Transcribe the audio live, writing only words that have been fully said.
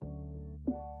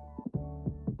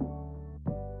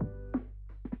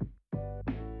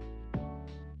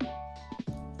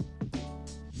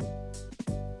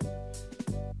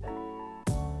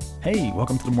Hey,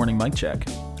 welcome to the Morning Mike Check.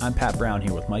 I'm Pat Brown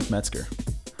here with Mike Metzger.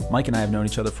 Mike and I have known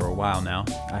each other for a while now.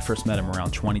 I first met him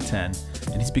around 2010,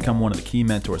 and he's become one of the key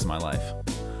mentors in my life.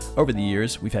 Over the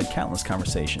years, we've had countless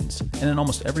conversations, and in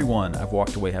almost every one, I've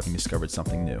walked away having discovered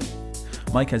something new.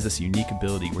 Mike has this unique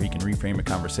ability where he can reframe a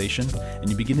conversation, and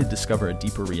you begin to discover a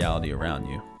deeper reality around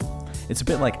you. It's a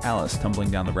bit like Alice tumbling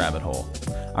down the rabbit hole.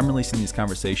 I'm releasing these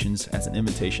conversations as an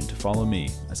invitation to follow me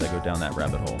as I go down that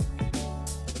rabbit hole.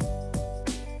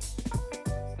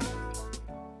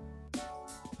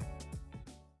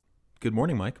 Good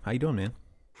morning, Mike. How you doing, man?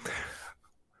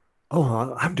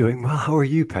 Oh, I'm doing well. How are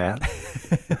you, Pat?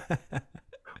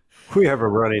 We have a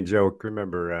running joke.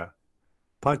 Remember,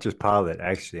 Pontius Pilate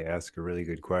actually asked a really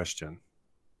good question.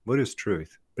 What is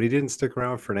truth? But he didn't stick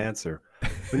around for an answer.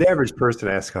 When the average person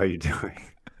asks how you're doing,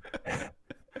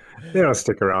 they don't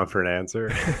stick around for an answer.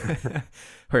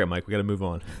 Hurry up, Mike. We got to move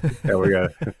on. Yeah, we got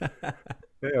to.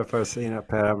 Yeah, if I was saying,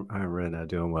 Pat, I'm really not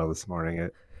doing well this morning.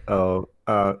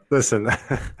 Listen.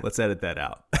 Let's edit that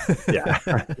out. Yeah.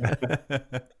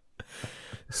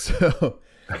 So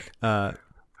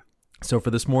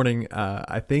for this morning,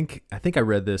 I think I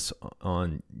read this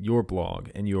on your blog,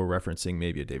 and you were referencing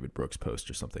maybe a David Brooks post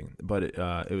or something, but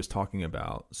it was talking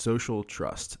about social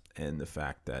trust and the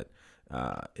fact that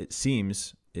it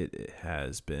seems it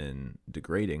has been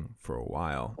degrading for a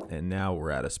while, and now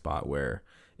we're at a spot where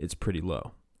it's pretty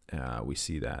low. We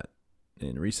see that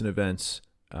in recent events.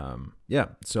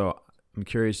 So I'm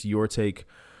curious your take,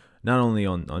 not only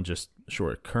on just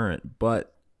short current,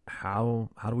 but how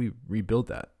do we rebuild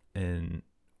that? And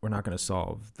we're not going to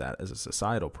solve that as a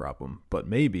societal problem, but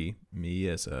maybe me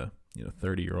as a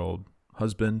 30-year-old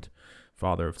husband,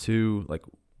 father of two, like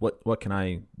what can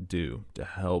I do to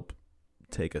help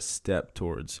take a step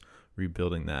towards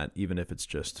rebuilding that, even if it's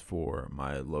just for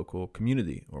my local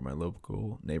community or my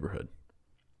local neighborhood?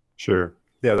 Sure.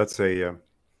 Yeah, that's a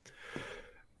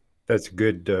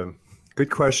good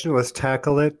question. Let's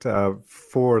tackle it.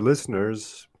 For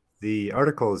listeners, the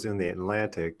article is in the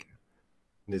Atlantic.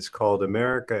 It's called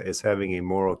 "America is Having a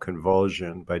Moral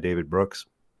Convulsion" by David Brooks.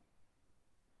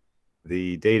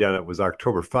 The date on it was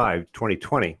October 5,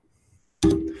 2020.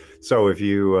 So if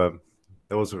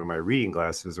those were my reading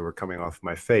glasses that were coming off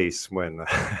my face when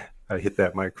I hit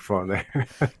that microphone there.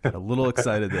 Got a little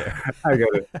excited there.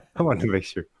 I wanted to make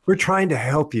sure. We're trying to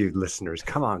help you, listeners.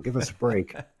 Come on, give us a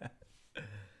break.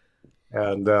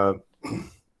 And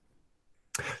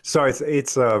so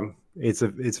it's a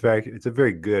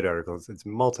very good article. It's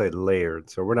multi-layered,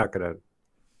 so we're not going to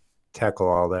tackle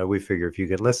all that. We figure if you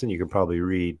can listen, you can probably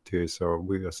read too. So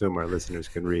we assume our listeners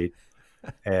can read.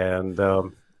 And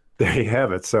there you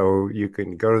have it. So you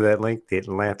can go to that link, The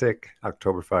Atlantic,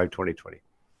 October 5, 2020.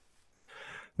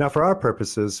 Now, for our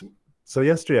purposes, so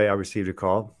yesterday I received a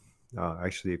call,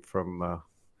 actually from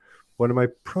one of my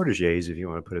proteges, if you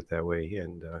want to put it that way.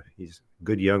 And he's a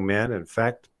good young man. In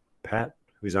fact, Pat,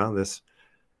 who's on this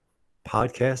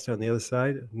podcast on the other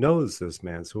side, knows this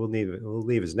man, so we'll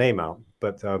leave his name out.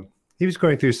 But he was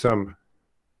going through some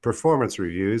performance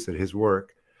reviews at his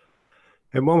work,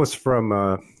 and one was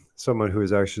from someone who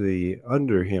was actually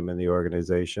under him in the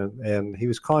organization, and he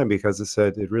was calling because it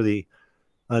said it really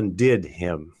undid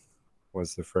him,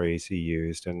 was the phrase he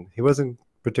used, and he wasn't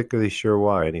particularly sure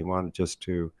why, and he wanted just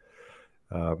to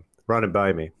run it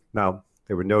by me. Now,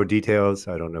 there were no details.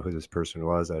 I don't know who this person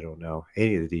was. I don't know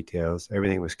any of the details.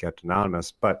 Everything was kept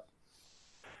anonymous. But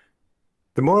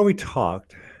the more we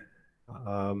talked,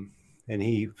 and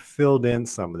he filled in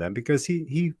some of them, because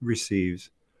he receives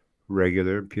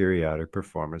regular periodic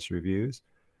performance reviews.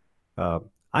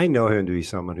 I know him to be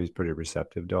someone who's pretty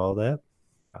receptive to all that.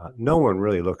 No one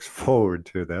really looks forward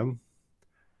to them.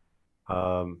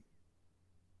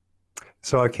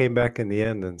 So I came back in the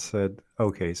end and said,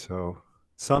 okay, so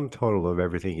sum total of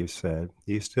everything you said,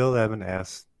 you still haven't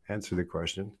answered the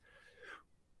question,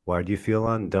 why do you feel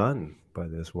undone by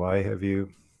this? Why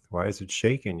is it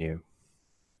shaking you?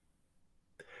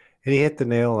 And he hit the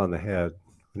nail on the head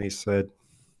when he said,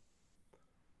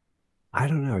 I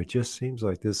don't know, it just seems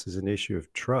like this is an issue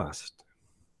of trust.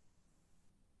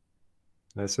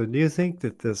 And I said, do you think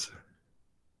that this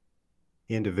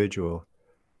individual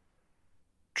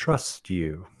trusts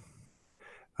you?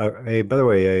 By the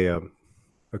way, a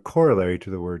corollary to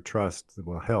the word trust that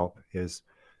will help is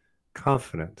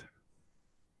confident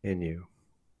in you.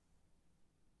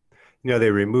 They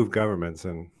remove governments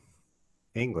in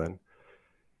England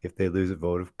if they lose a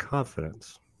vote of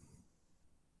confidence.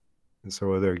 And so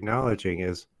what they're acknowledging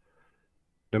is,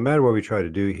 no matter what we try to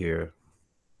do here,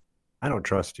 I don't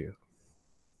trust you.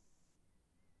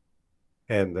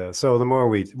 And so the more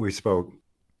we spoke,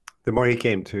 the more he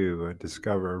came to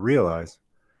realize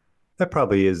that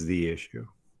probably is the issue.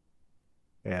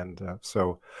 And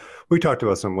so we talked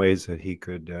about some ways that he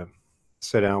could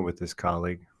sit down with this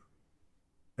colleague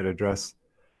and address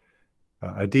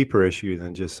a deeper issue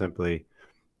than just simply,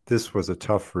 this was a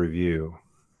tough review,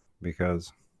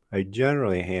 because I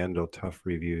generally handle tough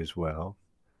reviews well,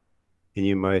 and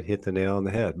you might hit the nail on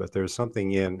the head, but there's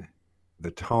something in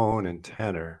the tone and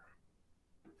tenor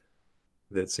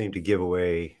that seemed to give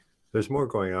away there's more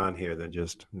going on here than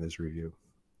just this review.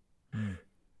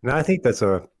 Now, I think that's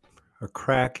a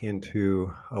crack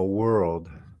into a world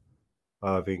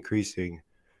of increasing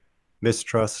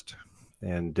mistrust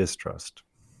and distrust.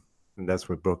 And that's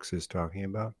what Brooks is talking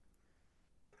about.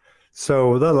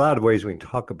 So there are a lot of ways we can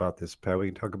talk about this, Pat. We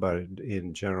can talk about it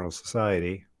in general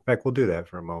society. In fact, we'll do that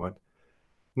for a moment.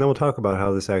 And then we'll talk about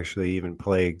how this actually even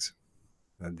plagues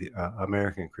the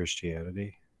American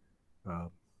Christianity.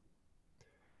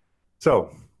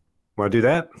 So, want to do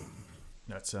that?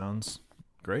 That sounds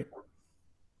great.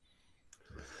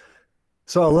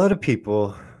 So a lot of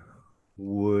people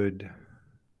would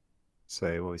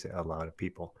say, well, we say a lot of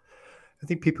people. I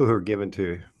think people who are given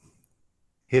to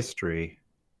history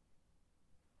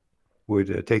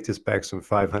would take this back some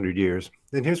 500 years.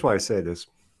 And here's why I say this.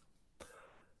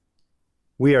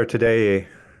 We are today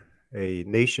a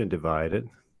nation divided,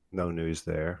 no news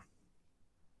there.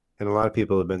 And a lot of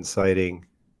people have been citing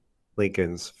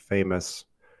Lincoln's famous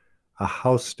 "a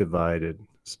house divided"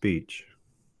 speech.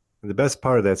 And the best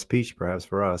part of that speech, perhaps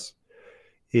for us,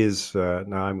 is,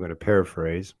 now I'm going to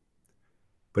paraphrase,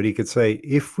 but he could say,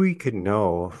 if we could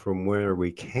know from where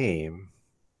we came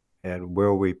and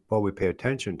what we pay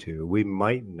attention to, we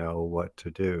might know what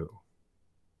to do.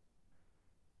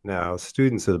 Now,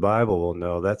 students of the Bible will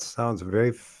know that sounds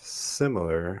very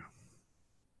similar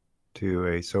to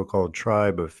a so-called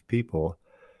tribe of people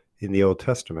in the Old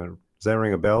Testament. Does that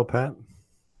ring a bell, Pat?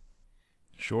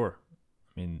 Sure.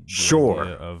 I mean, the sure.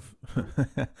 idea of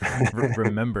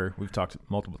remember. We've talked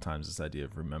multiple times this idea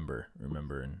of remember,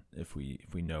 and if we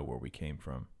know where we came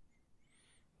from.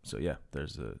 So yeah,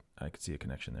 I could see a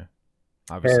connection there.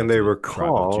 Obviously, and they were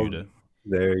called Judah.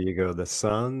 There you go, the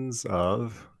sons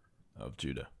of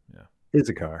Judah. Yeah,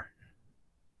 Issachar.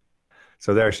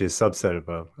 So they're actually a subset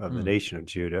of the nation of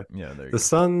Judah. Yeah, there you the go.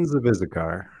 Sons of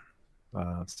Issachar.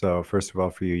 So first of all,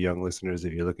 for you young listeners,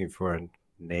 if you're looking for a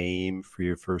name for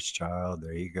your first child,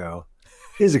 there you go,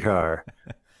 Issachar.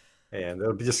 And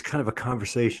it'll be just kind of a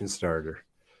conversation starter,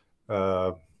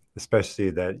 especially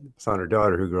that son or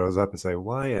daughter who grows up and say,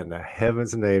 why in the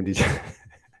heaven's name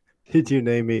did you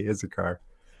name me Issachar?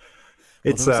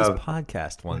 It's there was this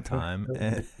podcast one time.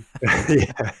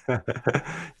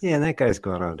 Yeah, that guy's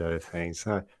going on to other things.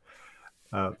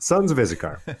 Sons of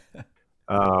Issachar.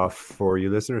 For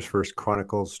you listeners, First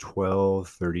Chronicles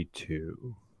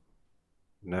 12:32.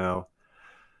 Now,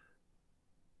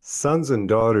 sons and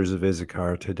daughters of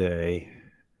Issachar today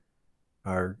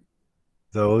are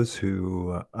those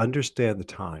who understand the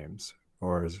times,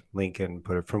 or as Lincoln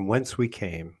put it, from whence we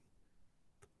came.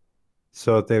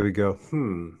 So that they would go,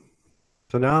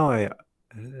 so now I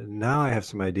have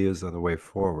some ideas on the way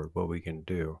forward, what we can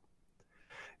do.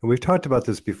 And we've talked about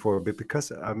this before, but because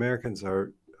Americans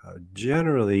are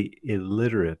generally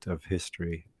illiterate of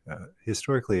history,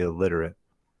 historically illiterate,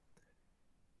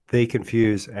 they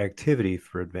confuse activity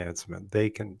for advancement. They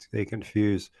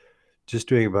confuse just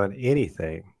doing about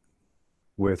anything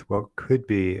with what could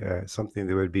be something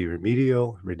that would be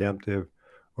remedial, redemptive,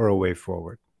 or a way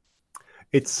forward.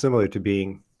 It's similar to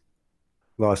being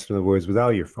lost in the woods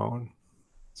without your phone.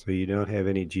 So you don't have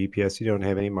any GPS, you don't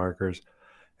have any markers,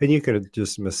 and you could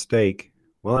just mistake,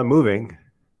 well, I'm moving.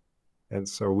 And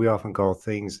so we often call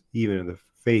things, even in the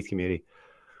faith community,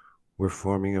 we're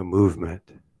forming a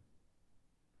movement.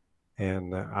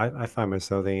 And I find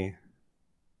myself thinking,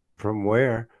 from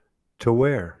where to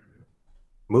where?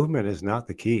 Movement is not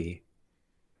the key.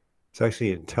 It's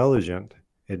actually intelligent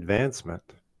advancement.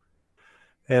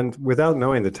 And without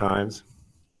knowing the times,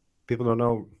 people don't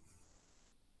know.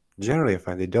 Generally, I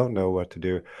find they don't know what to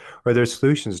do, or their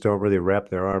solutions don't really wrap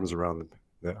their arms around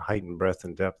the heightened breadth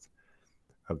and depth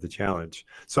of the challenge.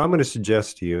 So I'm going to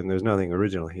suggest to you, and there's nothing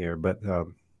original here, but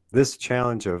this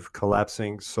challenge of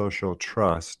collapsing social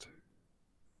trust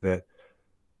that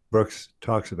Brooks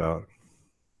talks about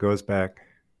goes back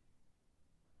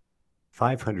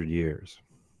 500 years.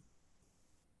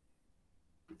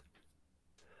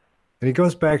 And it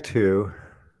goes back to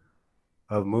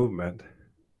a movement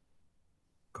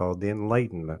called the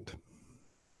Enlightenment.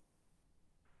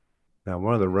 Now,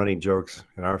 one of the running jokes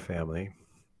in our family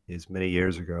is many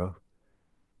years ago,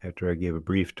 after I gave a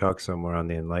brief talk somewhere on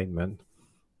the Enlightenment,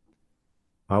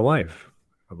 my wife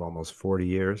of almost 40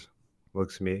 years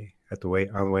looks at me at the way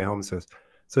on the way home and says,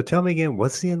 "So tell me again,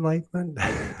 what's the Enlightenment?"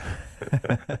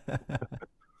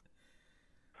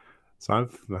 So I'm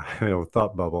in a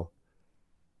thought bubble.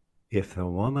 If the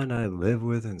woman I live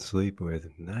with and sleep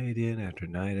with night in after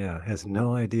night out has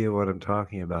no idea what I'm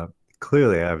talking about,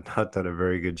 clearly I have not done a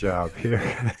very good job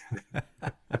here.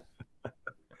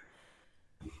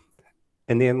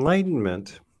 And the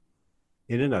Enlightenment,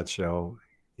 in a nutshell,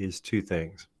 is two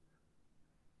things.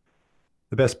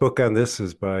 The best book on this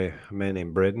is by a man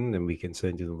named Britton, and we can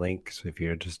send you the link. So if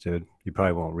you're interested, you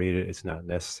probably won't read it. It's not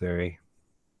necessary.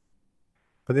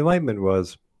 But the Enlightenment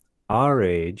was our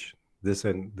age, this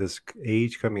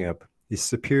age coming up, is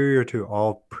superior to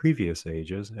all previous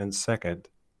ages. And second,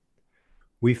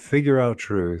 we figure out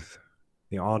truth,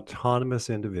 the autonomous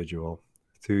individual,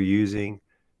 through using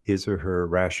his or her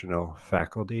rational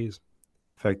faculties.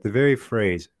 In fact, the very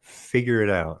phrase, figure it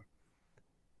out,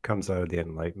 comes out of the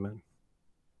Enlightenment.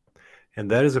 And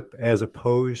that is as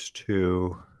opposed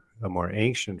to a more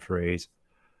ancient phrase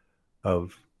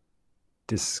of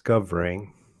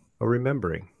discovering or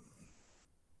remembering.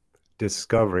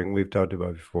 Discovering, we've talked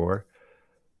about before,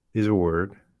 is a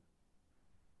word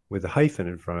with a hyphen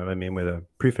in front of it, with a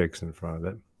prefix in front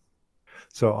of it.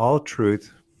 So all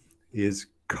truth is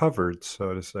covered,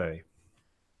 so to say.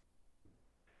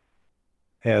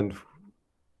 And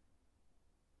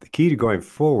the key to going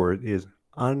forward is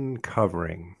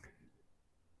uncovering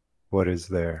what is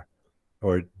there,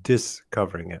 or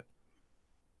discovering it.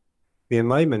 The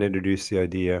Enlightenment introduced the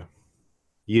idea,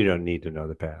 you don't need to know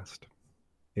the past.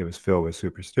 It was filled with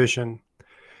superstition,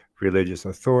 religious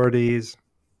authorities,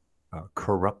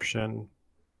 corruption,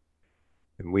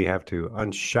 and we have to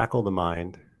unshackle the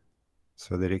mind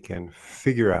so that it can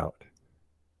figure out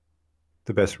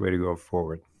the best way to go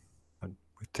forward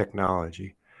with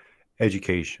technology,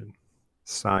 education,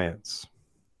 science,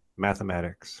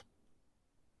 mathematics,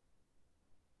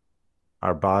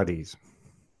 our bodies,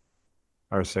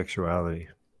 our sexuality.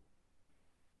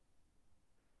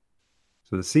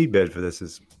 So the seedbed for this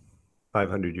is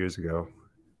 500 years ago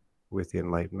with the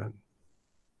Enlightenment.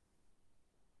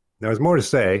 Now, there's more to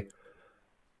say,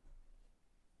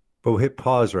 but we'll hit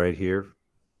pause right here.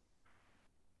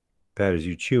 Pat, as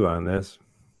you chew on this,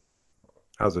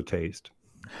 how's it taste?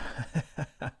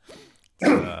 It's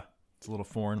a little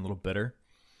foreign, a little bitter.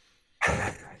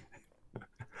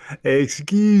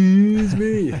 Excuse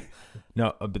me.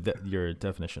 No, but your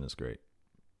definition is great.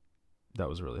 That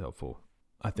was really helpful.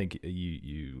 I think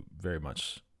you very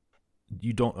much,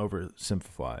 you don't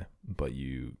oversimplify, but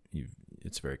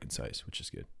it's very concise, which is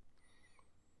good.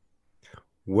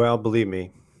 Well, believe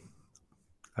me,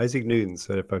 Isaac Newton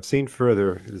said, if I've seen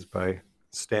further, it is by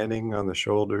standing on the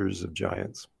shoulders of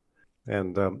giants.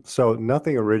 And so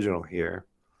nothing original here,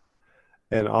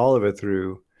 and all of it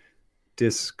through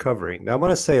discovering. Now, I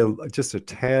want to say just a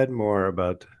tad more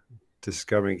about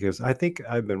discovering, because I think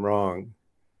I've been wrong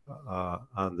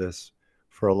on this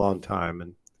for a long time,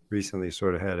 and recently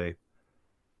sort of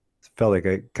felt like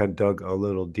I kind of dug a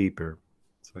little deeper.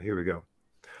 So here we go.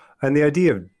 And the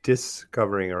idea of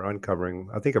discovering or uncovering,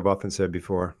 I think I've often said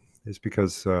before, is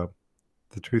because the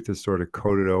truth is sort of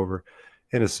coated over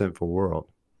in a sinful world.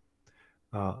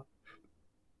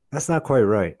 That's not quite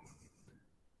right.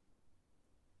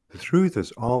 The truth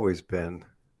has always been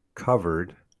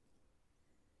covered,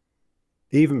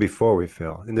 even before we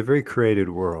fell, in the very created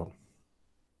world.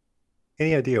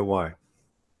 Any idea why?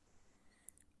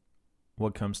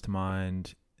 What comes to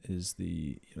mind is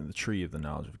the tree of the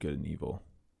knowledge of good and evil,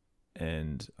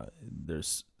 and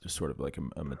there's sort of like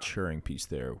a maturing piece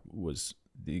there. Was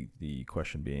the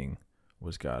question being,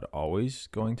 was God always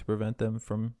going to prevent them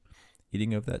from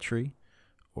eating of that tree,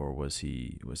 or was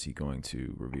he going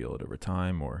to reveal it over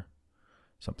time, or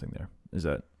something there? Is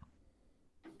that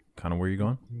kind of where you're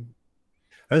going?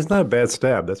 That's not a bad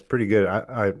stab. That's pretty good.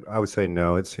 I would say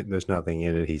no. There's nothing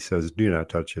in it. He says, "Do not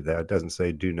touch that." It doesn't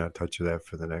say, "Do not touch that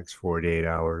for the next 48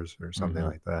 hours" or something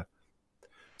like that.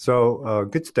 So,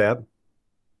 good stab.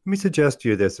 Let me suggest to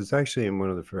you this. It's actually in one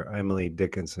of Emily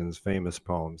Dickinson's famous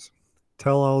poems.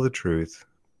 Tell all the truth,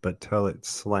 but tell it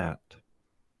slant.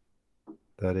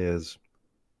 That is,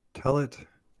 tell it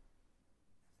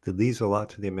that leaves a lot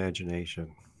to the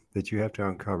imagination that you have to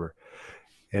uncover.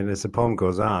 And as the poem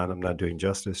goes on, I'm not doing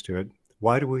justice to it.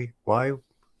 Why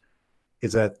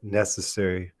is that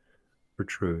necessary for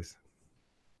truth?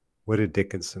 What did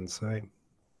Dickinson say?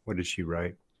 What did she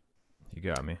write? You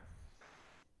got me.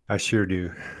 I sure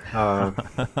do. I'm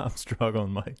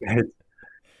struggling, Mike.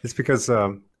 It's because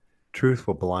truth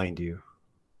will blind you.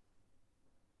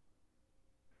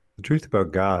 The truth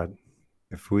about God,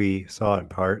 if we saw it in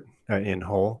part, in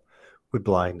whole, would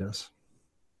blind us.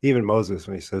 Even Moses,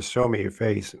 when he says, "Show me your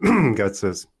face," God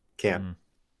says, "Can't." Mm.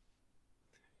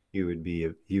 You would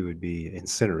be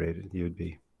incinerated. You would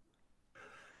be.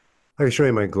 I can show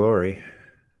you my glory.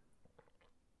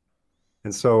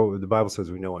 And so the Bible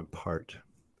says we know in part.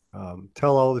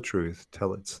 Tell all the truth.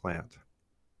 Tell it slant.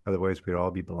 Otherwise, we'd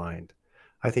all be blind.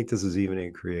 I think this is even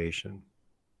in creation.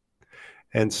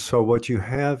 And so what you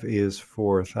have is,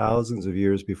 for thousands of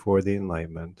years before the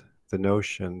Enlightenment, the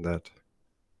notion that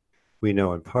we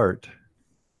know in part.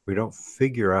 We don't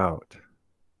figure out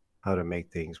how to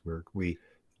make things work. We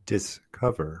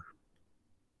discover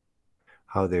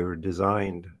how they were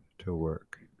designed to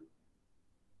work.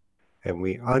 And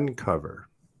we uncover,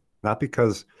 not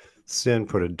because sin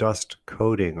put a dust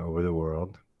coating over the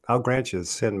world. I'll grant you,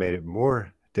 sin made it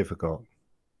more difficult.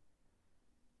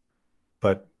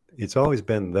 But it's always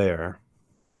been there.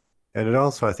 And it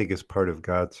also, I think, is part of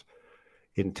God's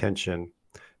intention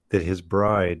that his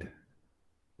bride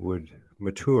would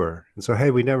mature. And so,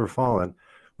 had we never fallen,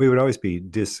 we would always be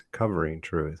discovering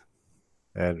truth.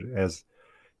 And as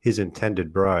his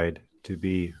intended bride, to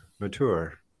be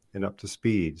mature and up to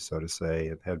speed, so to say,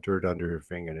 and have dirt under her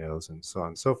fingernails and so on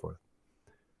and so forth.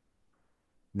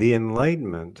 The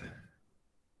Enlightenment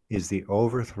is the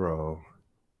overthrow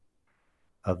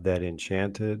of that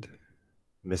enchanted,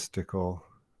 mystical,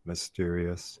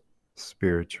 mysterious,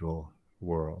 spiritual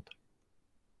world.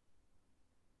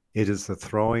 It is the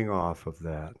throwing off of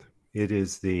that. It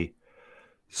is the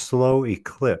slow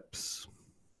eclipse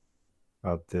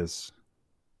of this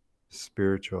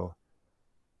spiritual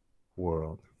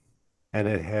world. And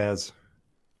it has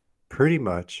pretty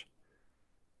much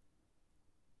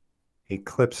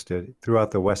eclipsed it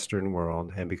throughout the Western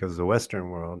world. And because the Western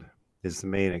world is the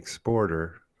main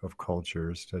exporter of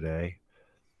cultures today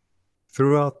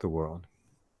throughout the world.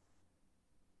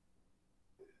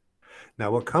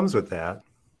 Now, what comes with that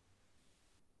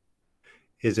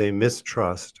is a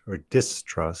mistrust or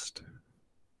distrust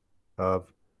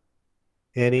of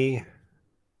any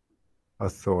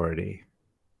authority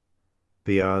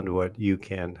beyond what you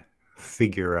can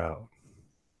figure out.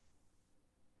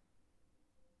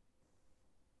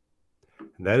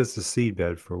 And that is the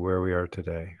seedbed for where we are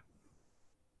today.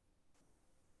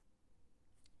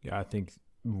 Yeah, I think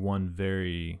one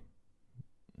very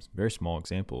small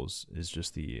example is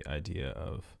just the idea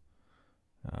of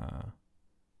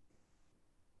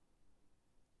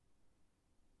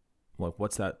like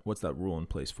what's that rule in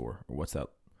place for, or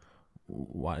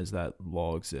why does that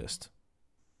law exist?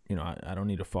 I don't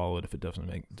need to follow it if it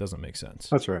doesn't make sense.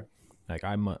 That's right. Like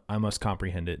I must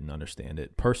comprehend it and understand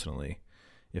it personally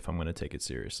if I'm going to take it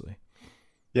seriously.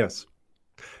 Yes.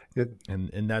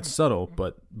 And that's subtle,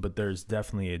 but there's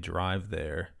definitely a drive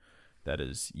there that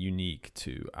is unique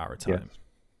to our time. Yes.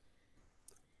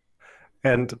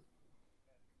 And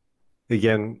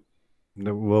again,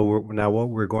 now what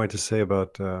we're going to say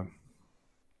about the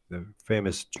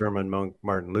famous German monk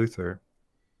Martin Luther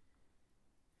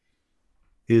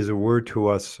is a word to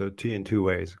us in two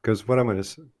ways. Because what I'm going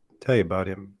to tell you about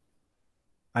him,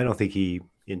 I don't think he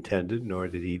intended, nor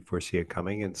did he foresee it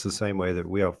coming. And it's the same way that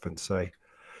we often say,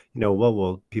 what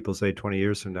will people say 20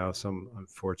 years from now? Some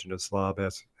unfortunate slob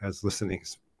has listening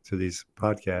to these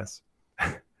podcasts.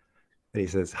 And he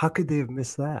says, how could they have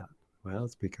missed that? Well,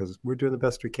 it's because we're doing the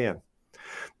best we can.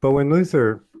 But when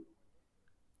Luther,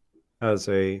 as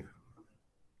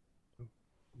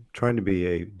trying to be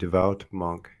a devout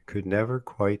monk, could never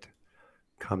quite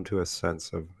come to a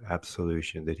sense of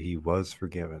absolution, that he was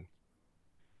forgiven,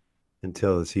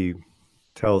 until, as he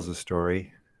tells the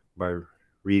story, by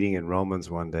reading in Romans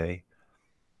one day,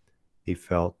 he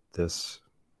felt this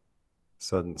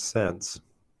sudden sense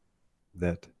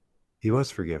that he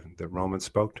was forgiven, that Romans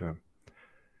spoke to him.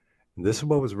 And this is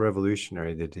what was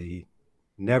revolutionary, that he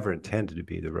never intended to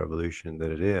be the revolution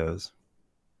that it is,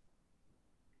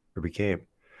 or became,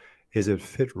 is it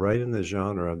fit right in the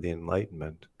genre of the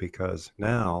Enlightenment, because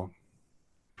now,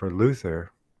 for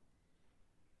Luther,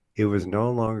 it was no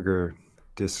longer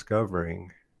discovering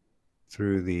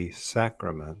through the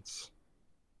sacraments.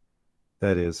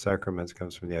 That is, sacraments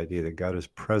comes from the idea that God is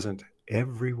present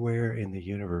everywhere in the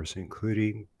universe,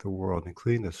 including the world,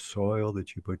 including the soil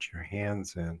that you put your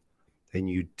hands in, and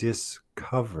you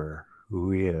discover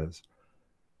who he is.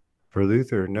 For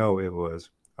Luther, no, it was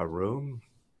a room,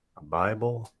 a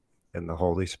Bible, and the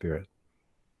Holy Spirit.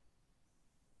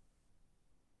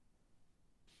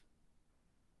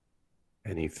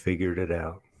 And he figured it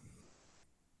out.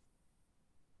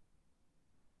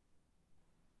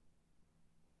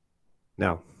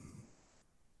 Now,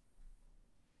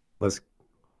 let's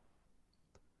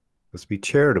be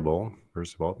charitable,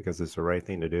 first of all, because it's the right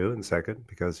thing to do, and second,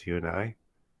 because you and I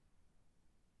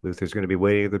Luther's going to be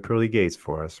waiting at the pearly gates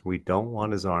for us. We don't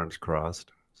want his arms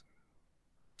crossed.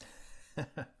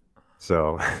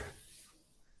 So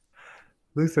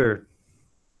Luther,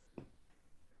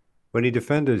 when he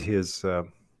defended his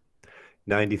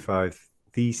 95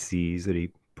 theses that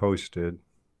he posted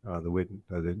on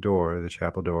the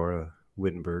chapel door,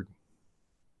 Wittenberg,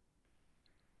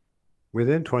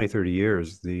 within 20, 30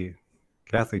 years, the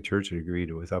Catholic Church had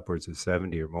agreed with upwards of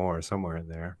 70 or more, somewhere in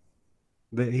there.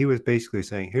 He was basically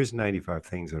saying, here's 95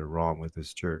 things that are wrong with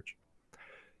this church.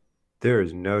 There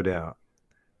is no doubt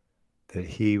that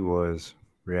he was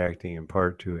reacting in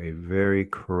part to a very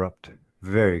corrupt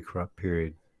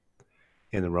period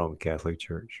in the Roman Catholic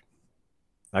Church.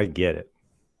 I get it.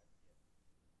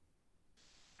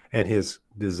 And his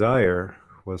desire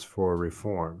was for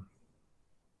reform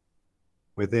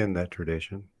within that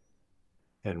tradition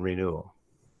and renewal,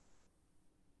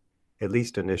 at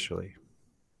least initially.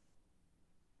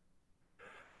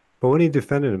 But when he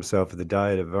defended himself at the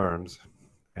Diet of Worms,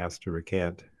 asked to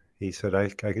recant, he said, I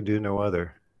could do no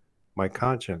other. My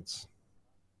conscience,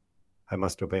 I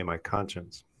must obey my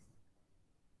conscience.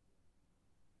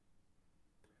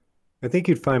 I think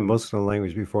you'd find most of the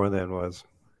language before then was,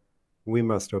 we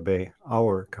must obey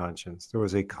our conscience. There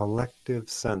was a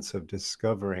collective sense of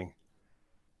discovering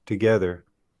together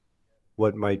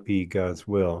what might be God's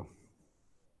will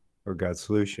or God's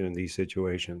solution in these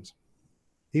situations.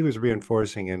 He was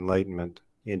reinforcing Enlightenment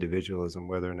individualism,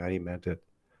 whether or not he meant it.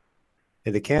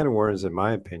 And the can of worms, in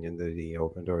my opinion, that he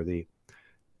opened,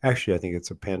 actually, I think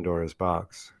it's a Pandora's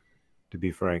box, to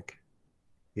be frank,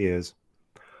 is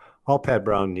all Pat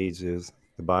Brown needs is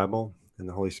the Bible and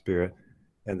the Holy Spirit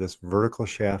and this vertical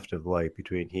shaft of light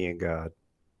between he and God.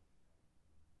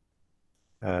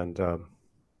 And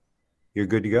you're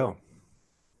good to go.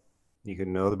 You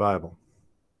can know the Bible.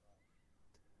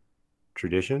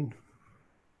 Tradition?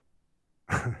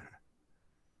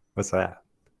 What's that?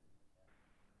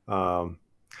 And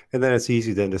then it's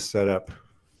easy then to set up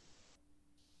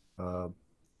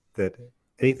that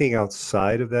anything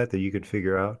outside of that you could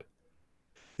figure out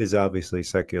is obviously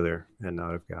secular and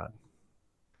not of God.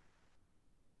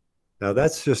 Now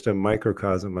that's just a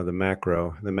microcosm of the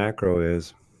macro. The macro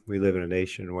is we live in a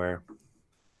nation where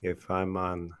if I'm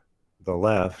on the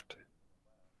left,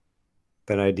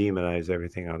 then I demonize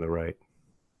everything on the right.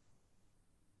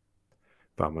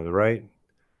 If I'm on the right,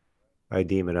 I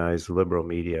demonize liberal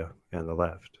media and the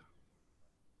left.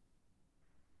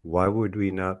 Why would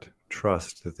we not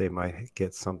trust that they might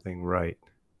get something right?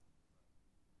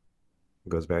 It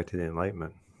goes back to the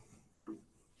Enlightenment.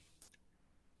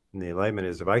 And the Enlightenment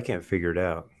is, if I can't figure it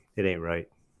out, it ain't right.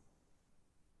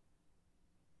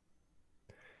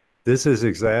 This is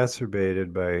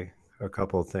exacerbated by a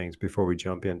couple of things before we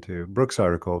jump into Brooks'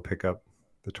 article, pick up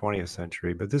the 20th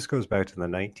century, but this goes back to the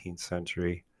 19th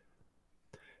century.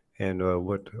 And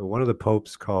what one of the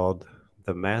popes called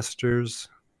the masters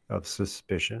of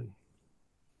suspicion.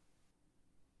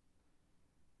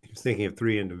 He was thinking of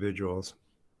three individuals.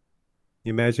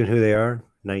 You imagine who they are?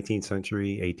 19th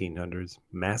century, 1800s,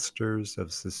 masters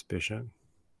of suspicion.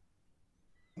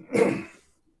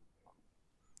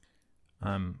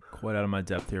 I'm quite out of my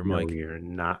depth here, Mike. No, you're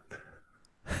not.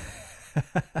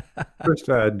 First,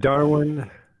 Darwin,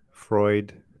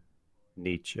 Freud,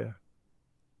 Nietzsche.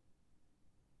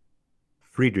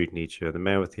 Friedrich Nietzsche, the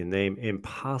man with the name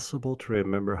impossible to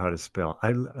remember how to spell.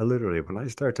 I literally, when I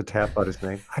start to tap out his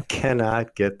name, I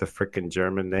cannot get the frickin'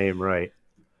 German name right.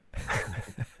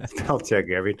 Spell check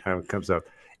every time it comes up.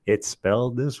 It's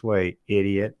spelled this way,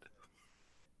 idiot.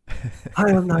 I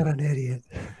am not an idiot.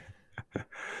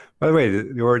 By the way,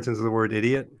 the origins of the word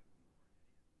idiot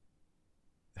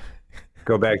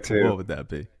go back to... What would that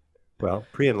be? Well,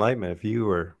 pre-Enlightenment, if you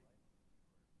were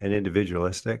an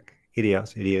individualistic,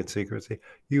 idiosyncrasy,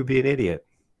 you would be an idiot.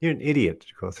 You're an idiot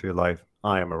to go through life.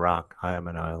 I am a rock. I am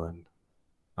an island.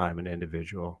 I'm an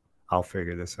individual. I'll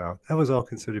figure this out. That was all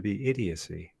considered to be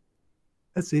idiocy.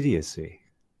 That's idiocy.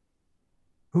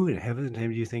 Who in heaven's name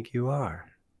do you think you are?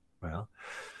 Well,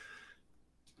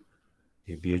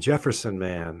 you'd be a Jefferson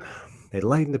man.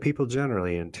 Enlighten the people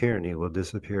generally, and tyranny will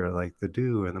disappear like the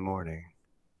dew in the morning.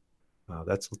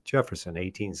 That's Jefferson,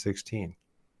 1816.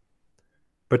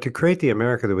 But to create the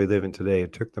America that we live in today,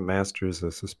 it took the masters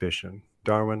of suspicion.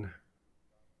 Darwin,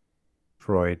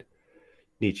 Freud,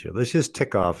 Nietzsche. Let's just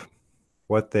tick off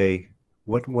what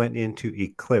went into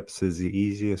eclipse is the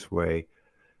easiest way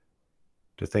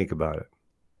to think about it.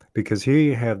 Because here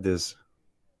you have this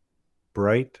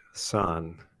bright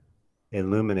sun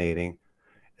illuminating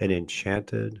an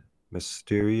enchanted,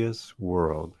 mysterious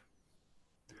world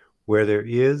where there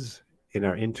is, in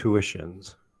our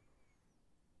intuitions,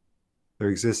 there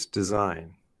exists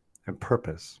design. and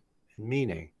purpose and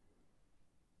meaning.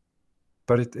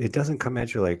 But it doesn't come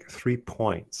at you like 3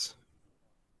 points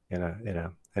in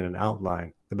an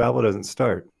outline. The Bible doesn't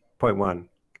start. Point 1,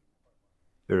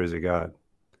 there is a God.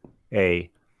 A,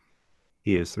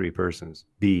 he is 3 persons.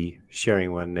 B,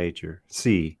 sharing one nature.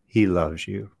 C, he loves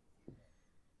you.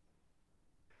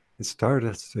 It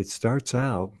starts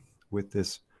out with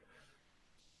this,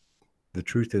 the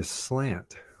truth is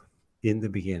slant. In the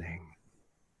beginning,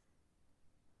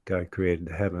 God created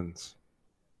the heavens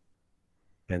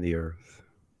and the earth,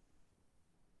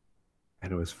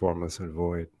 and it was formless and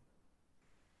void.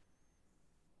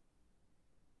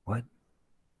 What?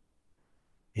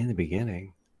 In the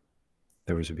beginning?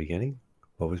 There was a beginning?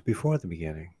 What was before the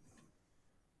beginning?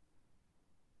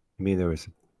 You mean there was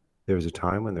a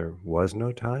time when there was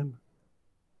no time?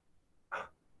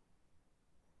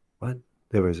 What?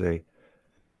 There was a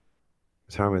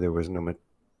time when there was no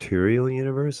material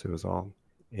universe? It was all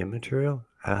immaterial?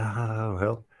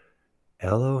 Well,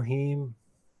 Elohim,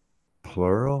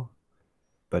 plural,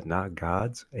 but not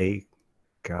gods?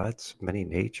 Gods, many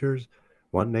natures?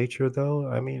 One nature, though?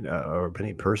 I mean, or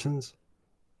many persons?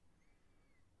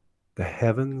 The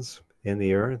heavens and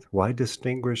the earth? Why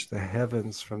distinguish the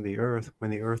heavens from the earth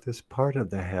when the earth is part of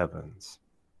the heavens?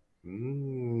 Do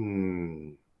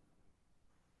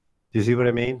you see what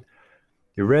I mean?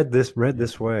 You read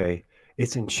this way,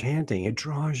 it's enchanting. It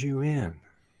draws you in.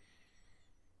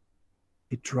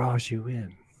 It draws you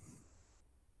in.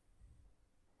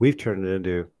 We've turned it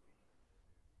into,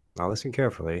 now listen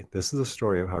carefully, this is a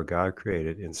story of how God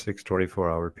created in 6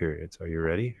 24-hour periods. Are you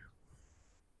ready?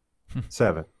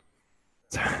 7.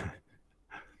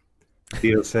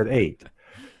 Theo said 8.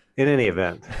 In any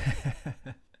event,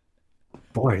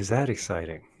 boy, is that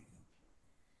exciting.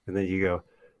 And then you go,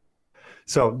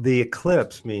 so the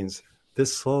eclipse means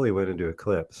this slowly went into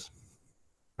eclipse.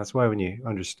 That's why when you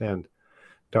understand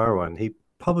Darwin, he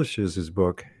publishes his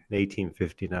book in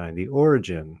 1859, The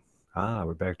Origin.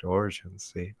 We're back to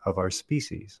origins, see, of our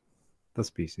species. The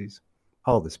species.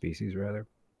 All the species, rather.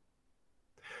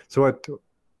 So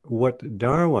what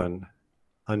Darwin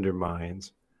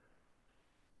undermines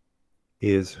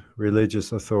is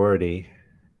religious authority.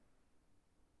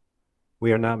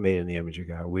 We are not made in the image of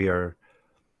God. We are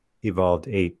evolved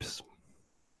apes.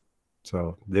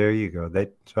 So there you go. So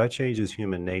that changes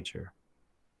human nature.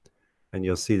 And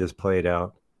you'll see this played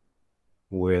out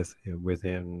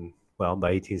within, well,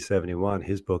 by 1871,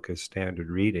 his book is standard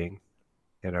reading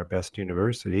in our best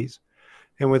universities.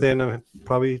 And within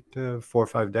probably 4 or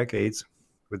 5 decades,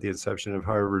 with the inception of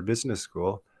Harvard Business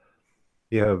School,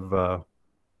 you have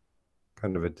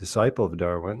kind of a disciple of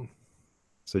Darwin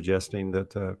suggesting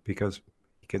that because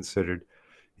he considered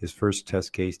his first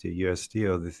test case to US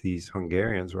Steel that these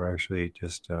Hungarians were actually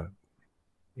just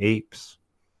apes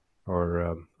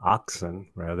or oxen,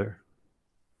 rather,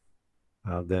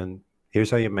 then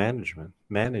here's how you manage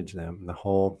them. The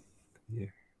whole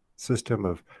system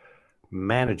of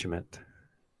management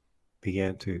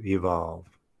began to evolve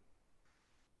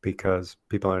because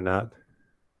people are not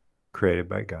created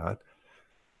by God.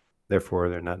 Therefore,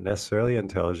 they're not necessarily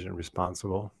intelligent and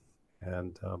responsible,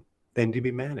 and they need to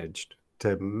be managed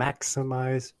to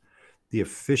maximize the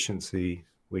efficiency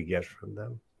we get from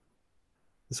them.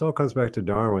 This all comes back to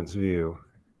Darwin's view.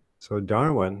 So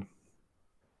Darwin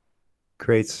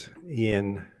creates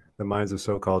in the minds of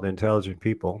so-called intelligent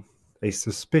people a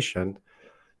suspicion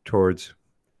towards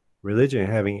religion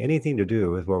having anything to do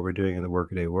with what we're doing in the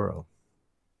workaday world.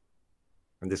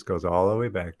 And this goes all the way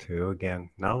back to,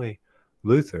 again, not only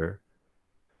Luther,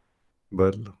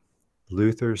 but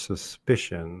Luther's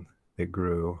suspicion that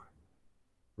grew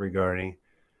regarding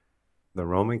the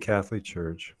Roman Catholic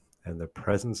Church and the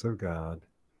presence of God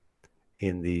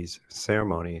in these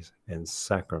ceremonies and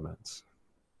sacraments.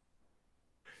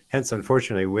 Hence,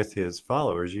 unfortunately, with his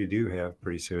followers, you do have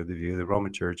pretty soon the view the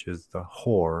Roman Church is the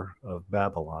whore of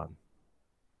Babylon.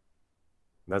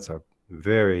 That's a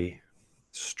very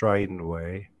strident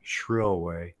way, shrill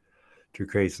way to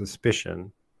create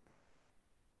suspicion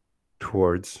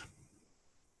towards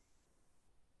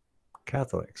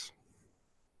Catholics.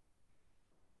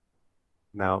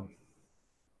 Now,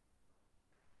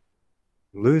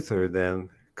 Luther then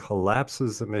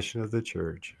collapses the mission of the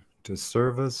church to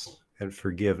service and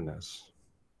forgiveness.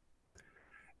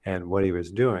 And what he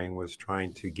was doing was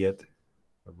trying to get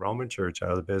the Roman Church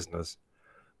out of the business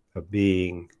of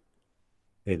being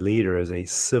a leader as a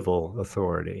civil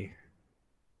authority.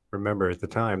 Remember, at the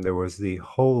time, there was the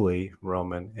Holy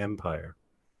Roman Empire.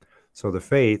 So the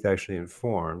faith actually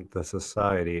informed the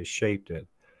society, it shaped it.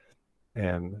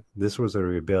 And this was a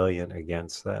rebellion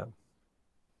against that.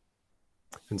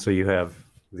 And so you have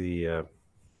the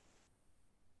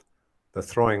the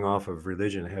throwing off of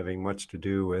religion having much to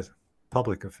do with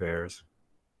public affairs,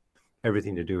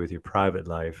 everything to do with your private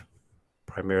life,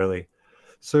 primarily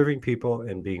serving people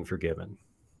and being forgiven.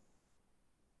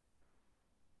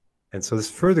 And so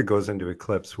this further goes into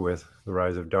eclipse with the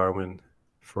rise of Darwin,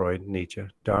 Freud, Nietzsche.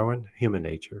 Darwin, human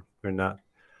nature.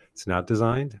 It's not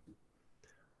designed.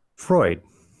 Freud.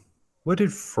 What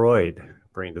did Freud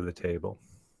bring to the table?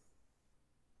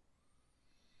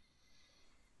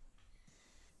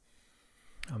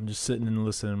 I'm just sitting and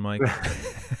listening, Mike.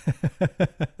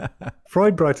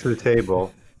 Freud brought to the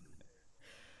table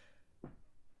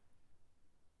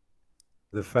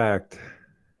the fact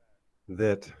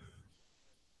that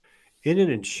in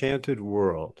an enchanted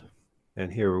world,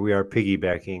 and here we are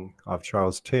piggybacking off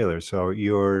Charles Taylor, so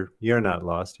you're not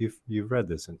lost. You've read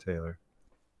this in Taylor.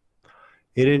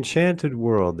 In an enchanted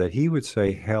world that he would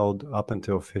say held up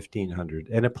until 1500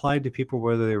 and applied to people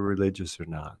whether they were religious or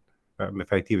not. In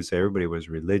fact, he would say everybody was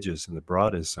religious in the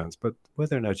broadest sense, but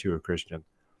whether or not you were Christian,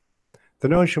 the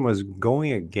notion was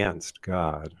going against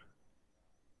God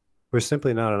was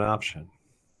simply not an option.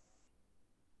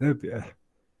 It'd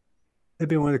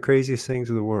be one of the craziest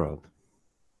things in the world.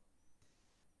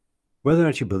 Whether or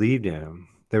not you believed in him,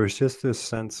 there was just this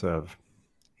sense of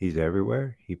he's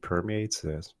everywhere, he permeates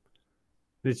this.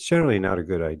 It's generally not a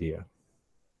good idea.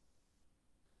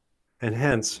 And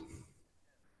hence,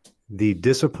 the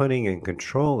disciplining and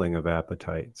controlling of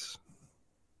appetites,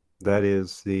 that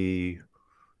is the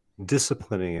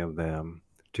disciplining of them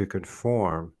to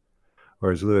conform,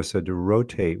 or as Lewis said, to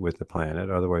rotate with the planet,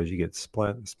 otherwise you get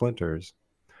splinters.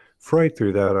 Freud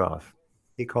threw that off.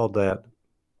 He called that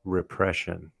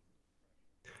repression.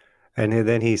 And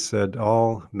then he said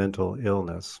all mental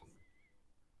illness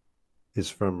is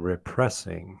from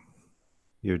repressing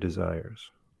your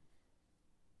desires.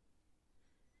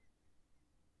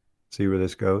 See where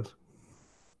this goes?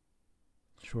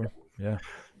 Sure, yeah.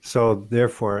 So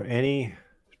therefore, any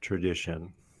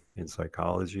tradition in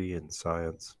psychology, in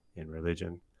science, in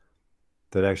religion,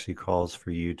 that actually calls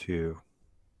for you to,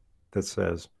 that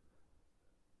says,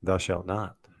 thou shalt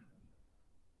not,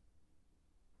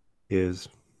 is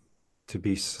to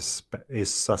be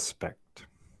suspect.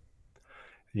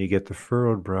 And you get the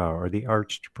furrowed brow or the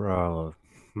arched brow of,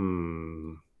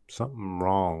 something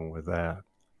wrong with that.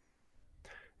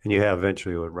 And you have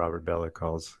eventually what Robert Bellah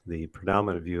calls the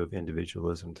predominant view of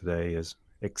individualism today is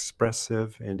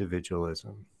expressive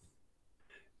individualism.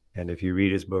 And if you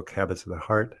read his book, Habits of the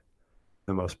Heart,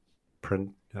 the most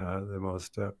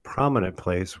prominent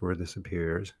place where this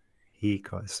appears, he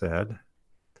said,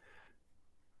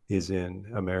 is in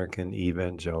American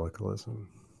evangelicalism.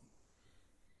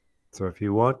 So if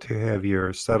you want to have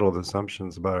your settled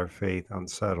assumptions about our faith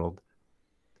unsettled,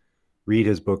 read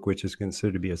his book, which is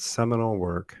considered to be a seminal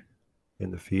work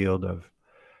in the field of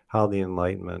how the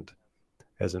Enlightenment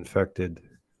has infected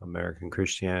American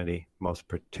Christianity, most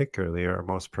particularly or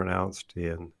most pronounced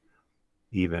in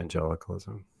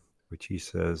evangelicalism, which he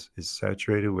says is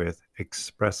saturated with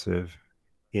expressive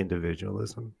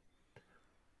individualism.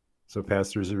 So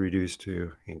pastors are reduced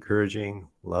to encouraging,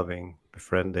 loving,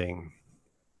 befriending,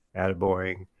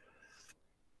 attaboying,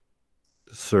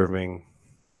 serving,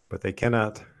 but they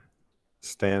cannot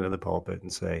stand in the pulpit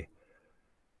and say,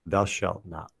 thou shalt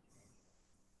not.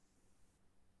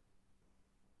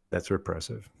 That's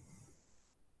repressive.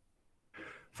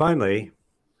 Finally,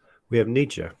 we have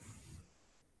Nietzsche.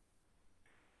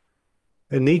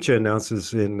 And Nietzsche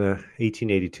announces in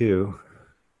 1882,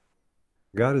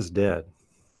 God is dead.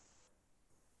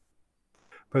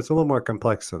 But it's a little more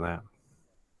complex than that.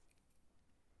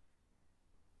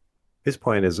 His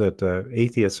point is that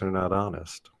atheists are not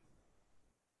honest.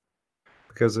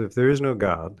 Because if there is no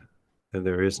God, then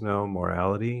there is no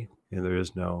morality and there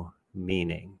is no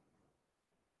meaning.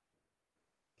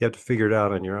 You have to figure it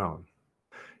out on your own.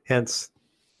 Hence,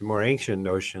 the more ancient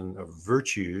notion of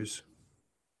virtues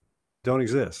don't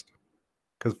exist.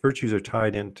 Because virtues are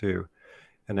tied into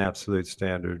an absolute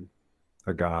standard,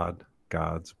 a God,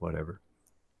 gods, whatever.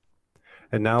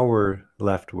 And now we're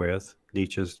left with,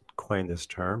 Nietzsche's coined this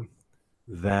term,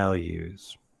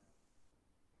 values.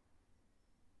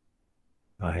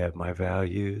 I have my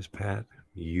values, Pat.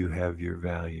 You have your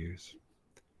values.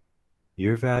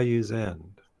 Your values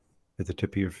end at the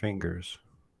tip of your fingers.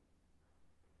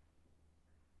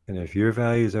 And if your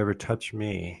values ever touch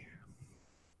me,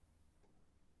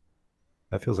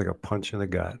 that feels like a punch in the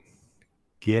gut.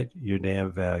 Get your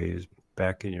damn values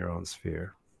back in your own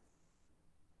sphere.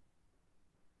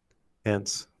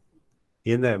 Hence,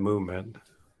 in that movement,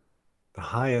 the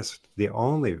highest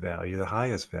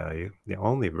value, the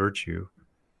only virtue,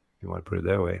 if you want to put it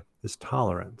that way, is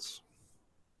tolerance.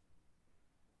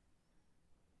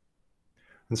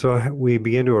 And so we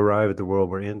begin to arrive at the world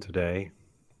we're in today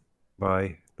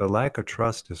by the lack of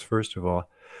trust is, first of all,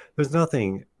 there's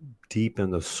nothing deep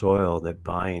in the soil that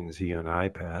binds you and I,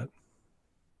 Pat.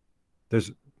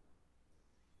 There's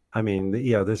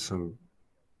some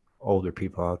older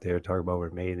people out there talk about we're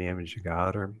made in the image of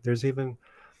God, or there's even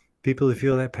people who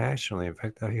feel that passionately. In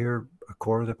fact, I hear a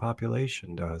quarter of the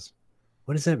population does.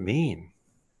 What does that mean?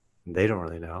 They don't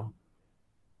really know.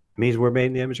 It means we're made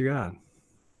in the image of God.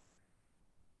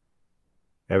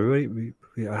 Everybody,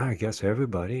 I guess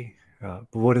everybody. But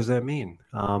what does that mean?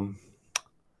 God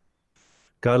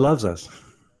loves us.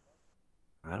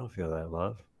 I don't feel that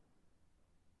love.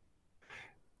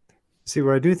 See,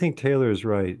 where I do think Taylor is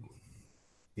right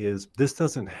is this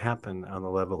doesn't happen on the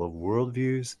level of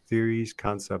worldviews, theories,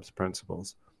 concepts,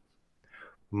 principles.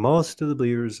 Most of the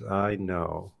believers I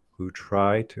know who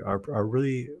are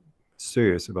really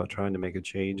serious about trying to make a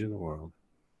change in the world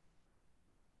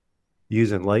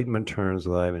use enlightenment terms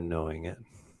without even knowing it.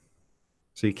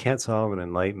 So you can't solve an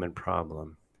enlightenment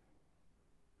problem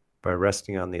by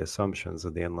resting on the assumptions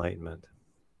of the Enlightenment.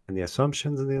 And the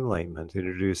assumptions of the Enlightenment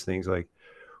introduce things like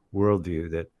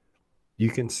worldview, that you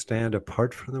can stand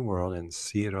apart from the world and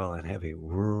see it all and have a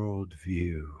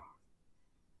worldview.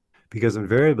 Because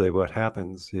invariably what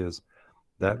happens is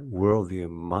that worldview,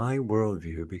 my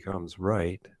worldview, becomes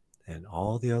right, and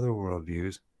all the other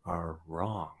worldviews are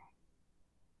wrong.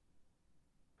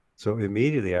 So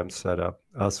immediately I'm set up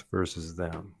us versus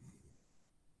them.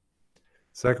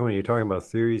 Second, when you're talking about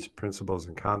theories, principles,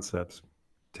 and concepts,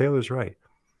 Taylor's right.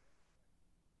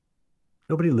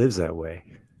 Nobody lives that way.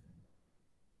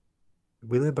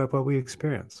 We live by what we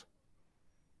experience.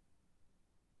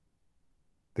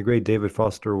 The great David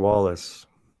Foster Wallace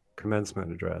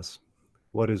commencement address.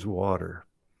 What is water?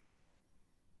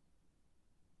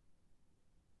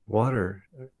 Water,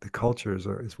 the cultures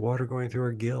is water going through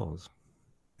our gills.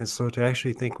 And so to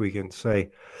actually think we can say,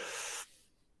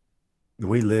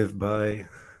 we live by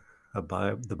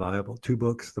the Bible, two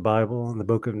books, the Bible and the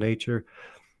book of nature.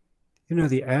 You know,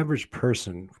 the average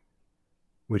person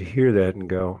would hear that and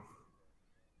go,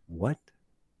 what?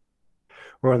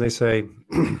 Or when they say,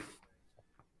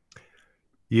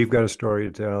 you've got a story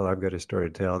to tell, I've got a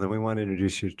story to tell, then we want to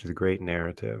introduce you to the great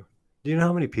narrative. Do you know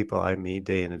how many people I meet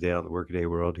day in and day out in the workaday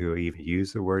world who even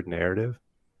use the word narrative?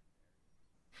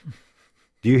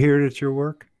 Do you hear it at your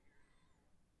work?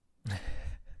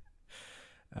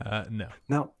 No.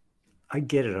 Now, I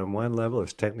get it. On one level,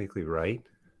 it's technically right.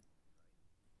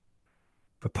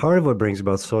 But part of what brings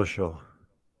about social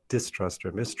distrust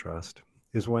or mistrust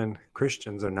is when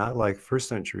Christians are not like first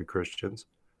century Christians,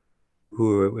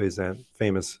 who is that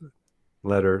famous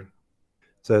letter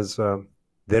says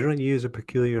they don't use a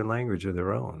peculiar language of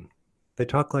their own. They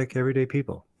talk like everyday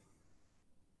people.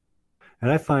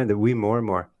 And I find that we more and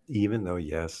more, even though,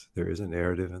 yes, there is a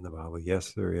narrative in the Bible,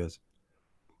 yes, there is,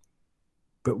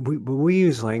 but we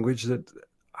use language that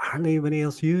hardly anybody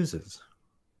else uses.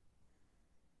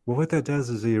 Well, what that does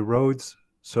is it erodes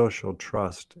social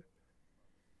trust,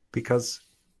 because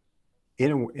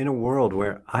in a world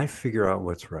where I figure out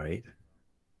what's right,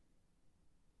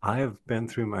 I have been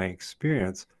through my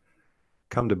experience,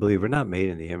 come to believe we're not made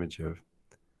in the image of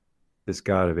this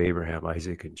God of Abraham,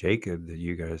 Isaac, and Jacob that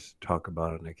you guys talk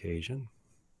about on occasion.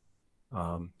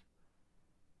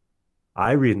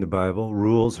 I read in the Bible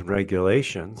rules and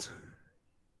regulations,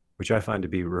 which I find to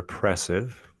be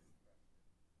repressive.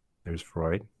 There's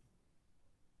Freud.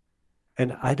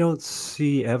 And I don't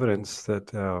see evidence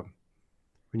that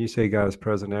when you say God is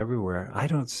present everywhere, I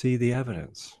don't see the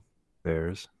evidence.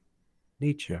 There's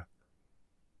Nietzsche.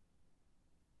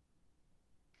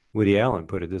 Woody Allen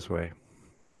put it this way.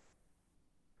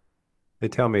 They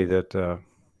tell me that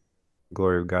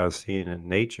glory of God is seen in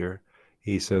nature.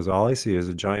 He says, all I see is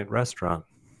a giant restaurant.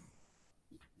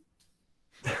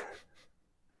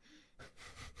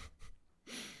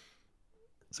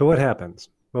 So what happens?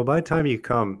 Well, by the time you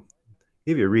come,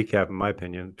 give you a recap, in my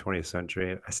opinion, 20th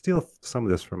century. I steal some of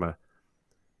this from a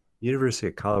University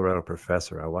of Colorado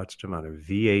professor. I watched him on a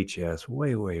VHS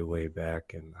way, way, way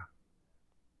back in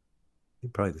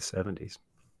probably the 70s.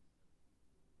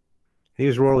 He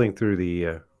was rolling through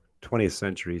the 20th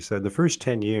century. He said the first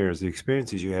 10 years, the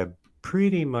experiences you have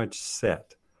pretty much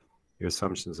set your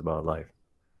assumptions about life.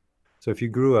 So if you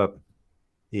grew up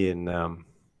in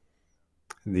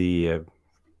the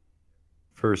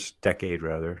first decade,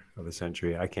 rather, of a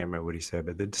century, I can't remember what he said,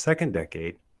 but the second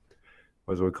decade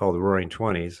was what we call the Roaring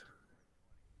Twenties.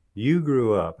 You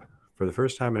grew up, for the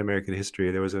first time in American history,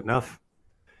 there was enough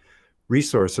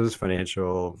resources,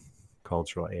 financial,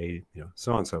 cultural aid,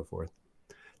 so on and so forth,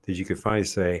 that you could finally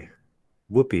say,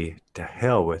 whoopee, to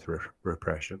hell with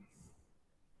repression.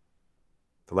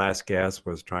 The last gasp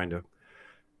was trying to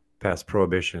pass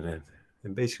prohibition.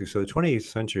 And basically, so the 20th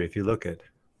century, if you look at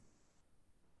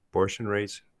abortion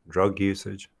rates, drug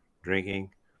usage, drinking,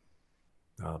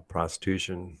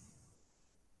 prostitution,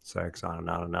 sex, on and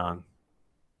on and on,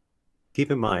 keep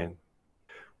in mind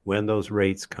when those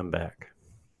rates come back.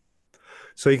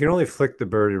 So you can only flick the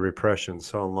bird of repression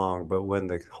so long, but when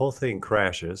the whole thing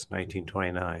crashes,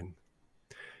 1929,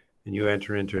 and you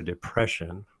enter into a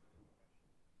depression,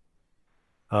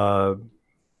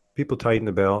 people tighten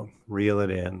the belt, reel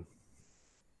it in,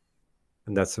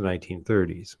 and that's the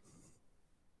 1930s,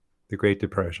 the Great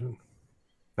Depression.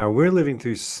 Now, we're living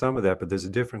through some of that, but there's a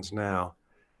difference now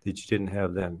that you didn't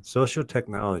have then. Social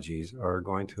technologies are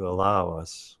going to allow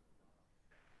us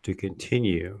to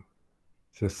continue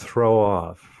to throw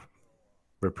off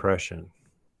repression,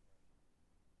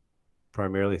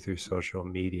 primarily through social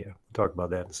media. We'll talk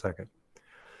about that in a second.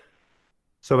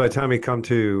 So by the time we come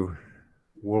to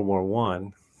World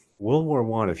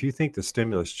War I, if you think the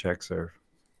stimulus checks are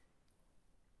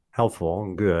helpful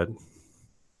and good,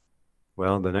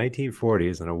 well, the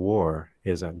 1940s and a war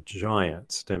is a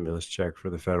giant stimulus check for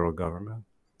the federal government.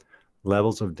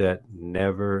 Levels of debt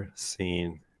never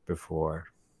seen before.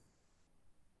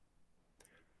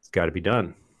 It's got to be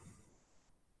done.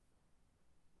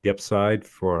 The upside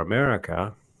for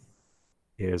America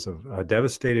is a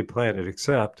devastated planet,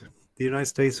 except the United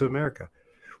States of America,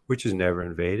 which is never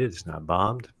invaded. It's not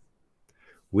bombed.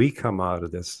 We come out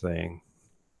of this thing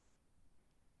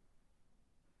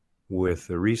with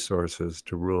the resources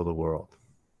to rule the world.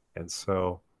 And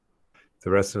so the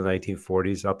rest of the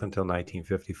 1940s up until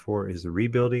 1954 is the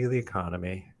rebuilding of the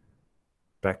economy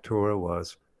back to where it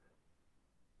was,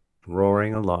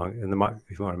 roaring along in the,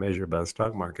 if you want to measure by the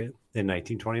stock market, in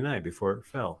 1929 before it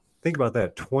fell. Think about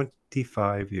that,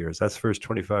 25 years. That's the first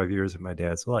 25 years of my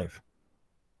dad's life.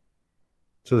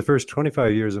 So the first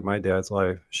 25 years of my dad's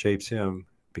life shapes him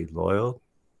be loyal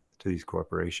to these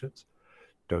corporations,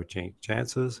 don't change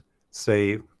chances,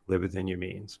 save, live within your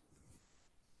means.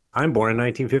 I'm born in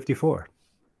 1954.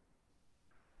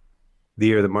 The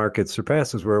year the market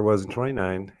surpasses where it was in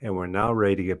 29, and we're now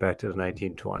ready to get back to the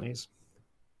 1920s.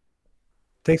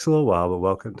 Takes a little while, but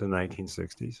welcome to the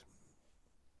 1960s.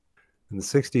 And the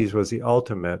 60s was the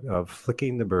ultimate of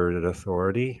flicking the bird at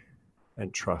authority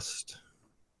and trust.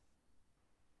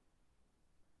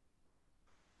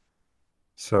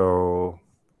 So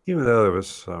even though there was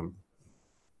some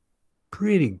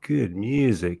pretty good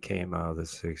music came out of the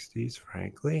 60s,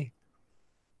 frankly,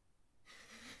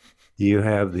 you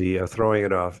have the throwing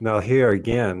it off. Now here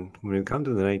again, when we come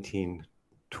to the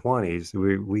 1920s,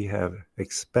 we have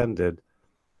expended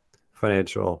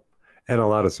financial and a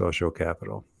lot of social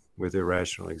capital with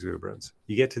irrational exuberance.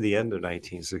 You get to the end of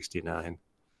 1969,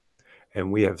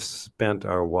 and we have spent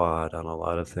our wad on a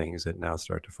lot of things that now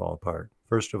start to fall apart.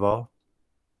 First of all,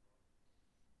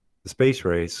 the space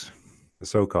race, the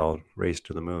so-called race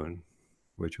to the moon,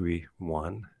 which we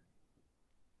won,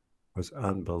 was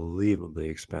unbelievably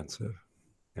expensive.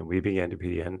 And we began to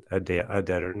be a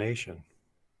debtor nation.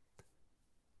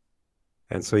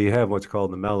 And so you have what's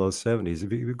called the mellow 70s.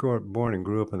 If you were born and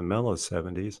grew up in the mellow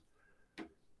 70s,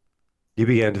 you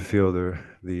began to feel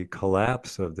the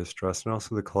collapse of this trust and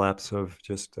also the collapse of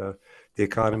just the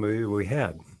economy we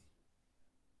had.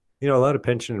 You know, a lot of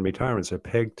pension and retirements are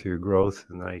pegged to growth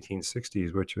in the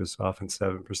 1960s, which was often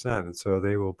 7%. And so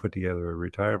they will put together a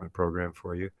retirement program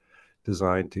for you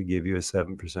designed to give you a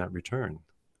 7% return,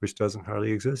 which doesn't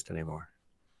hardly exist anymore.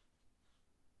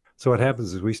 So what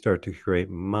happens is we start to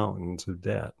create mountains of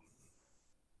debt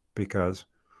because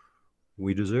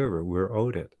we deserve it, we're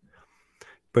owed it.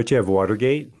 But you have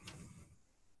Watergate,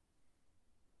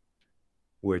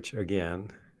 which again,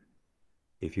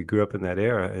 if you grew up in that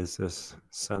era, is this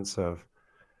sense of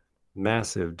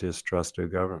massive distrust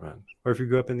of government. Or if you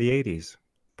grew up in the 80s,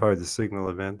 part of the signal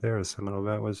event there, a seminal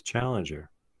event, was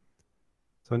Challenger.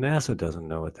 So NASA doesn't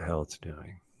know what the hell it's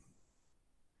doing.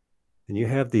 And you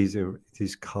have these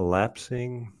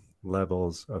collapsing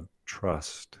levels of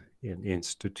trust in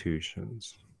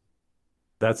institutions.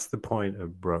 That's the point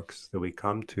of Brooks that we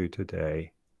come to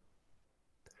today,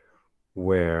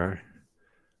 where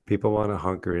people want to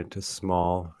hunker into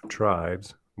small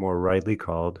tribes, more rightly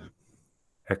called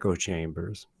echo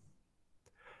chambers.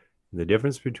 And the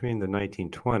difference between the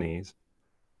 1920s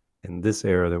and this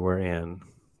era that we're in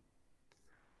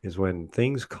is when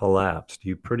things collapsed,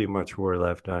 you pretty much were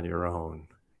left on your own.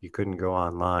 You couldn't go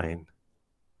online,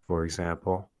 for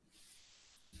example,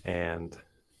 and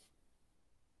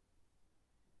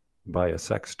buy a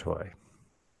sex toy.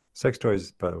 Sex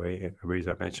toys, by the way, the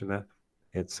reason I mentioned that,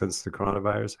 since the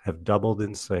coronavirus, have doubled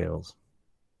in sales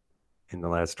in the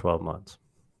last 12 months.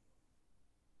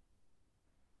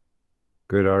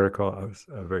 good article,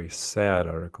 a very sad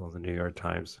article in the New York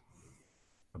Times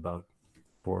about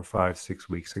 4, 5, 6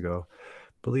 weeks ago.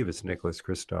 I believe it's Nicholas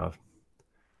Kristof.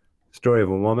 Story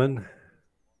of a woman,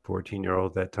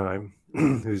 14-year-old at that time,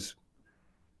 whose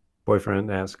boyfriend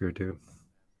asked her to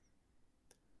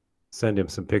send him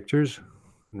some pictures,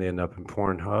 and they end up in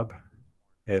Pornhub.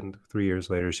 And 3 years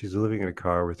later, she's living in a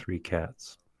car with 3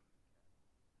 cats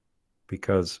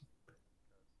because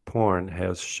porn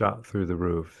has shot through the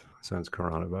roof since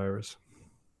coronavirus.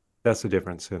 That's the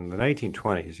difference. In the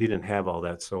 1920s, you didn't have all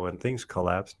that. So when things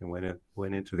collapsed and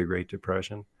went into the Great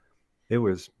Depression, it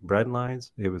was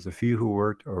breadlines. It was a few who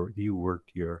worked, or you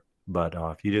worked your butt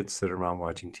off. You didn't sit around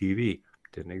watching TV. It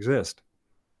didn't exist.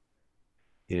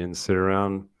 You didn't sit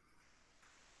around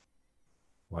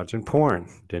watching porn.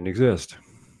 It didn't exist.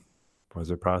 Was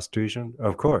there prostitution?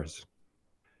 Of course.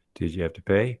 Did you have to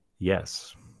pay?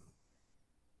 Yes.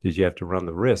 Did you have to run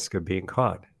the risk of being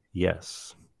caught?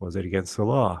 Yes. Was it against the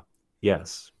law?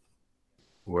 Yes.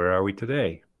 Where are we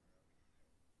today?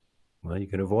 Well, you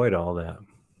can avoid all that.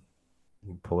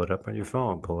 You pull it up on your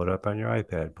phone, pull it up on your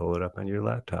iPad, pull it up on your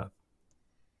laptop.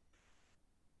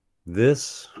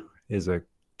 This is a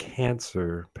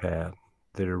cancer path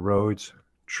that erodes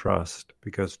trust,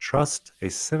 because trust, a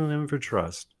synonym for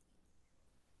trust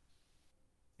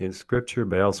in scripture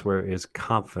but elsewhere, is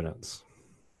confidence.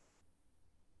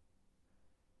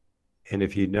 And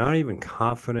if you're not even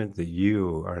confident that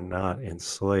you are not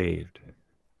enslaved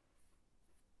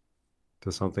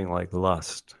to something like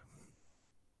lust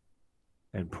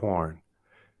and porn,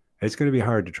 it's going to be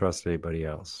hard to trust anybody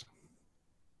else.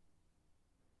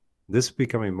 This is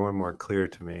becoming more and more clear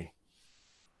to me.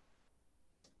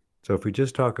 So if we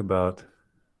just talk about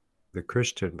the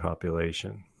Christian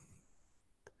population,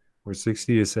 where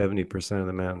 60 to 70% of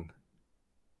the men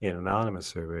in anonymous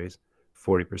surveys,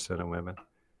 40% of women,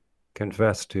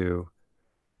 confess to,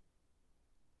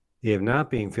 if not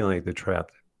being feeling like they're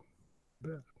trapped,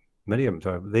 many of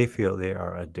them they feel they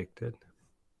are addicted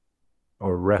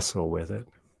or wrestle with it.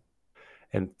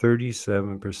 And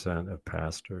 37% of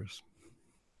pastors.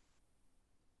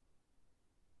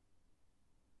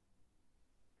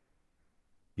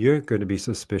 You're going to be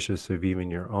suspicious of even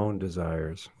your own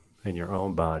desires and your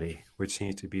own body, which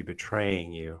seems to be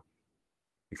betraying you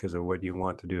because of what you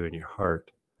want to do in your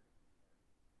heart.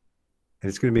 And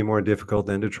it's going to be more difficult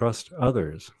then to trust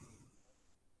others.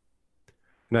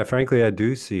 Now, frankly, I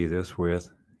do see this with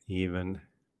even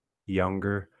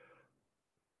younger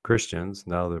Christians.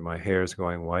 Now that my hair is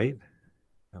going white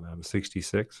and I'm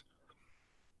 66,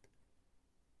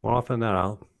 more often than not,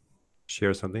 I'll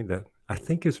share something that I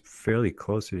think is fairly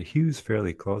close to, Hugh's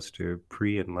fairly close to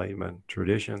pre-Enlightenment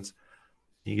traditions.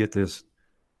 You get this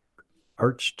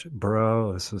arched brow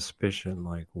of suspicion,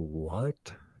 like,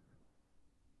 what?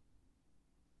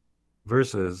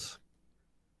 Versus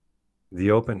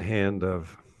the open hand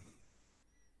of,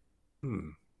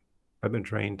 I've been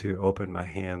trained to open my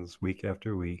hands week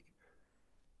after week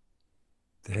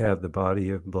to have the body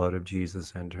and blood of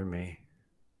Jesus enter me.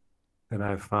 And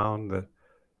I've found that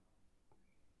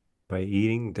by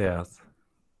eating death,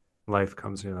 life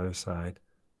comes on the other side.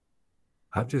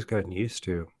 I've just gotten used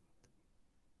to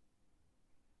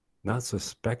not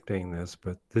suspecting this,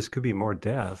 but this could be more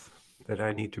death that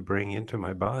I need to bring into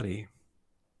my body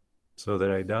so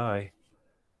that I die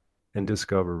and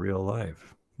discover real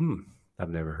life. I've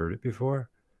never heard it before,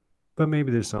 but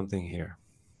maybe there's something here.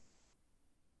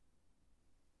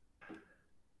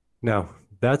 Now,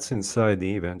 that's inside the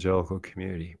evangelical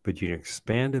community, but you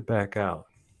expand it back out,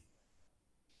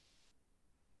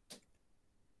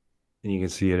 and you can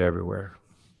see it everywhere.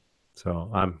 So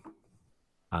I'm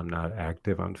not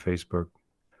active on Facebook.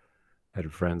 I had a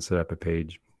friend set up a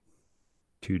page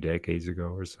 2 decades ago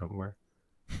or somewhere.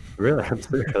 Really,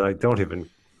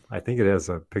 I think it has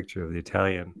a picture of the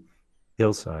Italian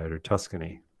hillside or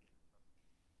Tuscany,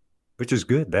 which is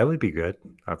good. That would be good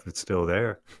if it's still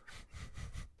there.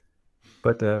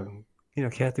 But,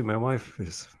 Kathy, my wife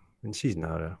and she's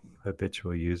not a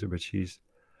habitual user, but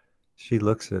she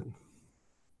looks at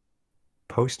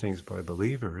postings by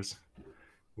believers,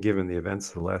 given the events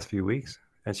of the last few weeks,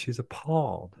 and she's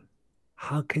appalled.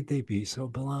 How could they be so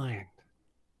blind?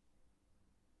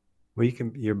 Well,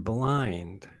 you're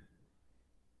blind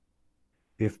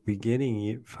if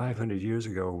beginning 500 years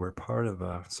ago, we're part of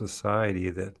a society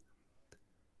that,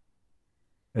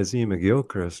 as E.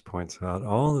 McGilchrist points out,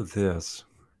 all of this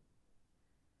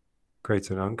creates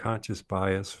an unconscious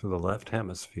bias for the left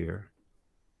hemisphere,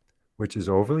 which is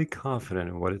overly confident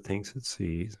in what it thinks it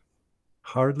sees,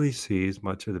 hardly sees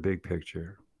much of the big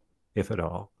picture, if at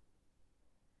all,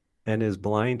 and is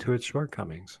blind to its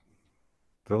shortcomings.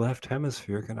 The left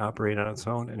hemisphere can operate on its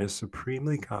own and is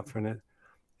supremely confident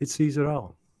it sees it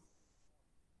all.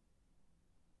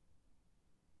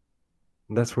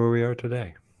 And that's where we are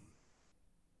today.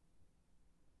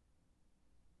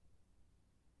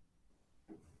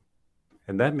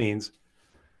 And that means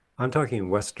I'm talking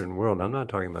Western world. I'm not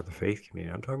talking about the faith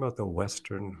community. I'm talking about the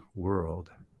Western world.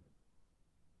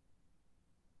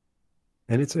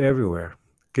 And it's everywhere.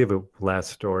 Give a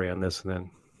last story on this then.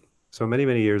 So many,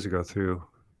 many years ago, through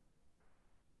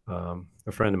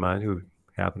a friend of mine who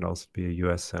happened also to be a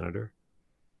U.S. senator,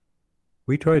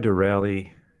 we tried to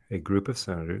rally a group of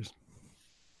senators,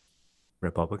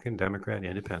 Republican, Democrat,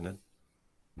 Independent,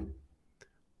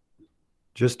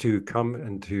 just to come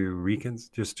and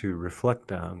just to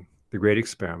reflect on the great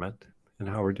experiment and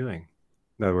how we're doing.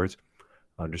 In other words,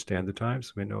 understand the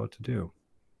times, we know what to do.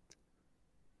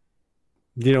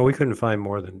 You know, we couldn't find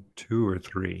more than 2 or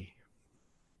 3.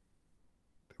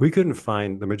 We couldn't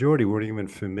find, the majority weren't even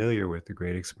familiar with the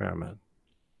great experiment.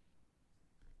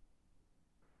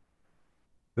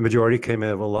 The majority came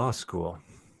out of a law school,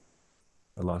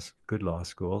 good law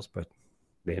schools, but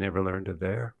they never learned it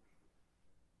there.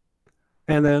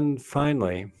 And then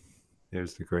finally,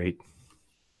 there's the great,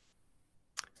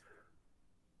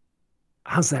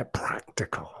 how's that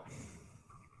practical?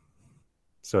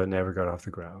 So it never got off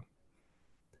the ground.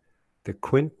 The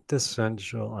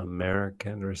quintessential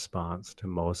American response to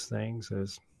most things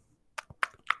is,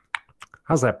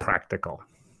 how's that practical?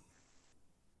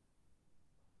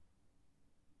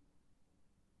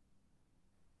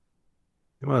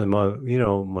 One of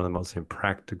the most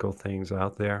impractical things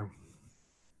out there,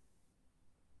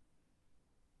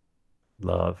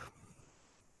 love.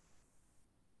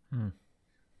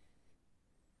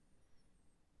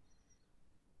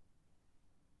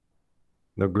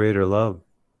 No greater love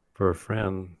for a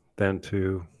friend than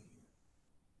to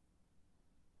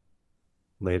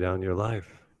lay down your life.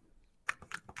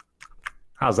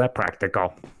 How's that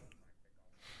practical?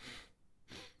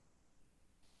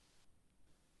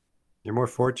 You're more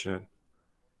fortunate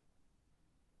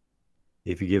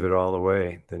if you give it all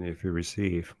away than if you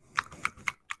receive.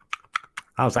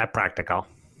 How's that practical?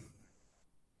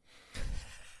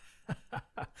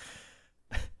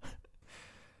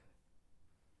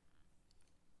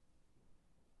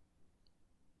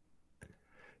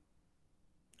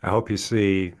 I hope you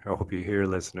hear,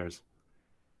 listeners.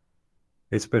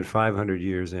 It's been 500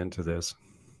 years into this.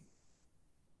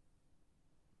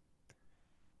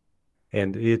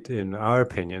 And it, in our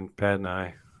opinion, Pat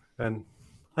and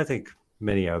I think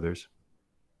many others,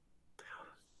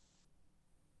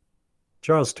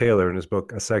 Charles Taylor in his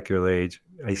book, A Secular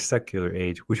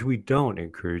Age, which we don't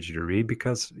encourage you to read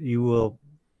because you will,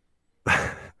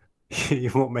 you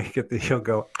won't make it, you'll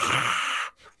go,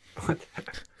 but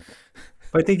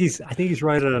I think he's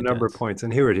right on a number of points,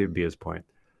 and here would be his point.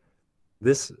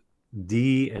 This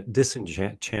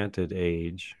disenchanted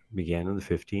age began in the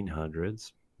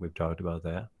 1500s. We've talked about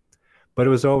that, but it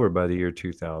was over by the year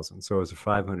 2000. So it was a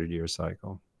 500-year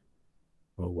cycle.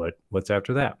 Well, what's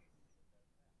after that?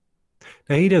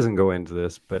 Now he doesn't go into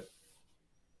this, but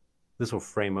this will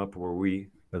frame up where we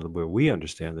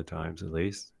understand the times, at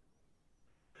least.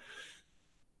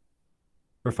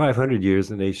 For 500 years,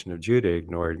 the nation of Judah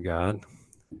ignored God,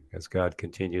 as God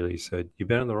continually said, "You've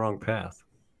been on the wrong path.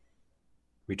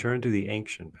 Return to the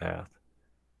ancient path."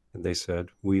 And they said,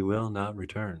 "We will not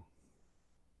return.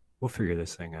 We'll figure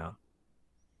this thing out."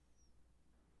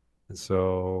 And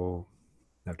so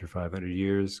after 500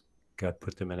 years, God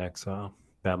put them in exile,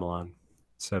 Babylon,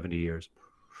 70 years.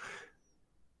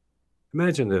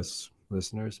 Imagine this,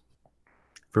 listeners.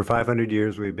 For 500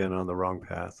 years, we've been on the wrong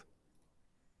path.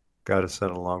 God has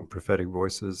sent along prophetic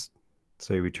voices,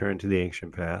 say, return to the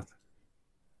ancient path.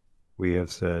 We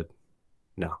have said,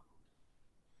 no.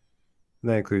 And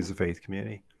that includes the faith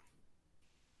community.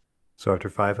 So after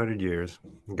 500 years,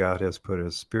 God has put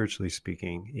us, spiritually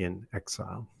speaking, in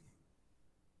exile.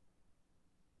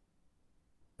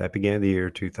 That began the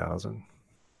year 2000.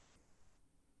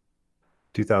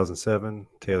 2007,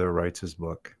 Taylor writes his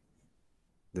book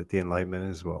that the Enlightenment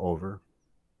is over.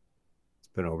 It's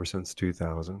been over since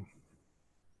 2000.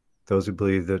 Those who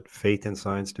believe that faith and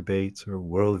science debates or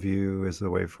worldview is the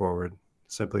way forward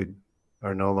simply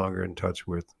are no longer in touch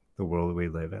with the world we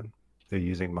live in. They're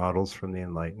using models from the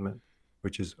Enlightenment,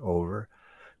 which is over.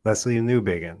 Lesslie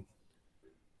Newbigin,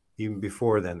 even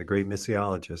before then, the great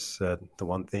missiologist, said the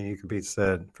one thing you could be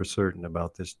said for certain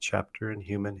about this chapter in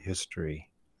human history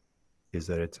is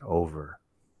that it's over.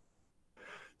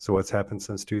 So what's happened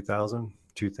since 2000?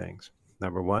 2 things.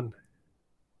 Number 1,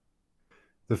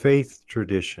 the faith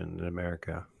tradition in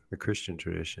America, the Christian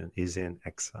tradition, is in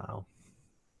exile.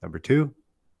 Number 2,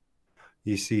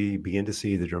 begin to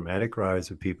see the dramatic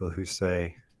rise of people who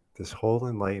say this whole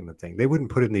enlightenment thing. They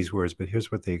wouldn't put it in these words, but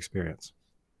here's what they experience: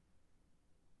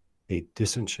 a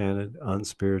disenchanted,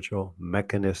 unspiritual,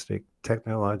 mechanistic,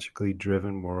 technologically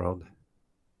driven world.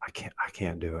 I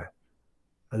can't do it.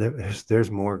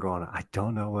 There's more going on. I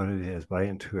don't know what it is, but I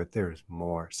intuit there is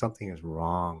more. Something is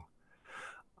wrong.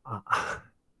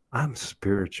 I'm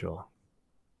spiritual,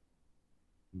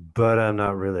 but I'm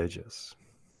not religious.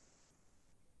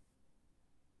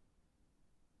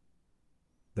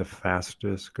 The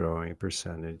fastest growing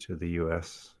percentage of the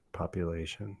U.S.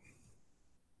 population.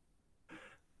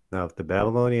 Now, if the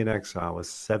Babylonian exile was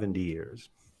 70 years,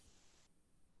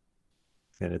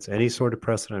 and it's any sort of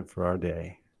precedent for our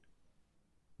day,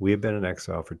 we have been in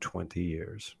exile for 20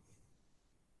 years,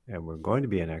 and we're going to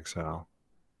be in exile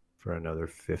for another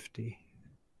 50.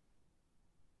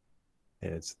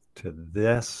 And it's to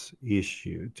this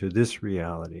issue, to this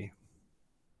reality,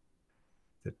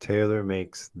 that Taylor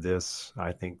makes this,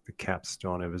 I think, the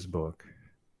capstone of his book.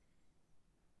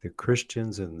 The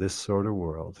Christians in this sort of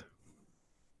world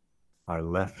are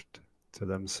left to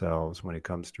themselves when it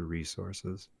comes to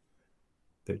resources.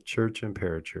 The church and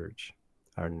parachurch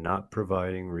are not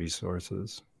providing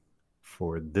resources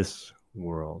for this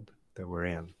world that we're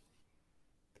in.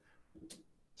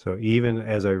 So even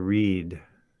as I read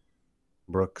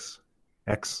Brooks'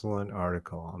 excellent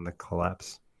article on the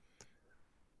collapse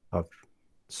of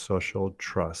social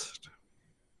trust,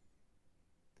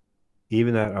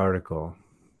 even that article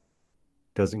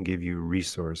doesn't give you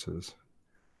resources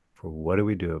for what do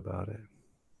we do about it.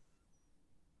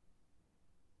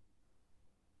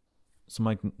 So,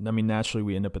 Mike, I mean, naturally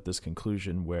we end up at this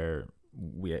conclusion where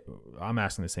I'm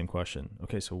asking the same question.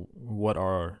 Okay, so what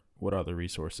are the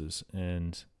resources?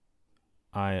 And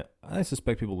I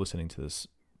suspect people listening to this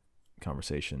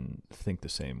conversation think the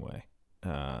same way.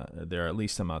 There are at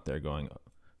least some out there going,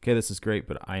 okay, this is great,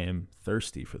 but I am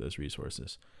thirsty for those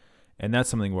resources. And that's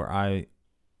something where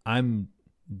I'm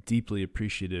deeply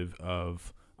appreciative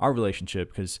of our relationship,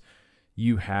 because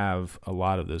you have a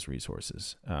lot of those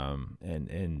resources.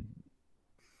 And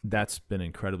that's been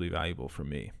incredibly valuable for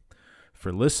me.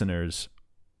 For listeners,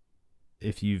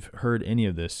 if you've heard any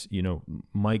of this,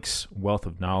 Mike's wealth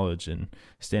of knowledge and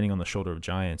standing on the shoulder of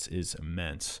giants is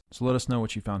immense. So let us know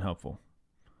what you found helpful.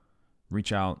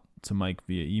 Reach out to Mike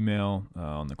via email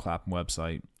on the Clapham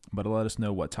website, but let us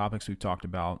know what topics we've talked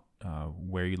about,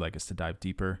 where you'd like us to dive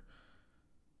deeper.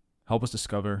 Help us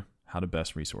discover how to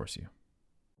best resource you.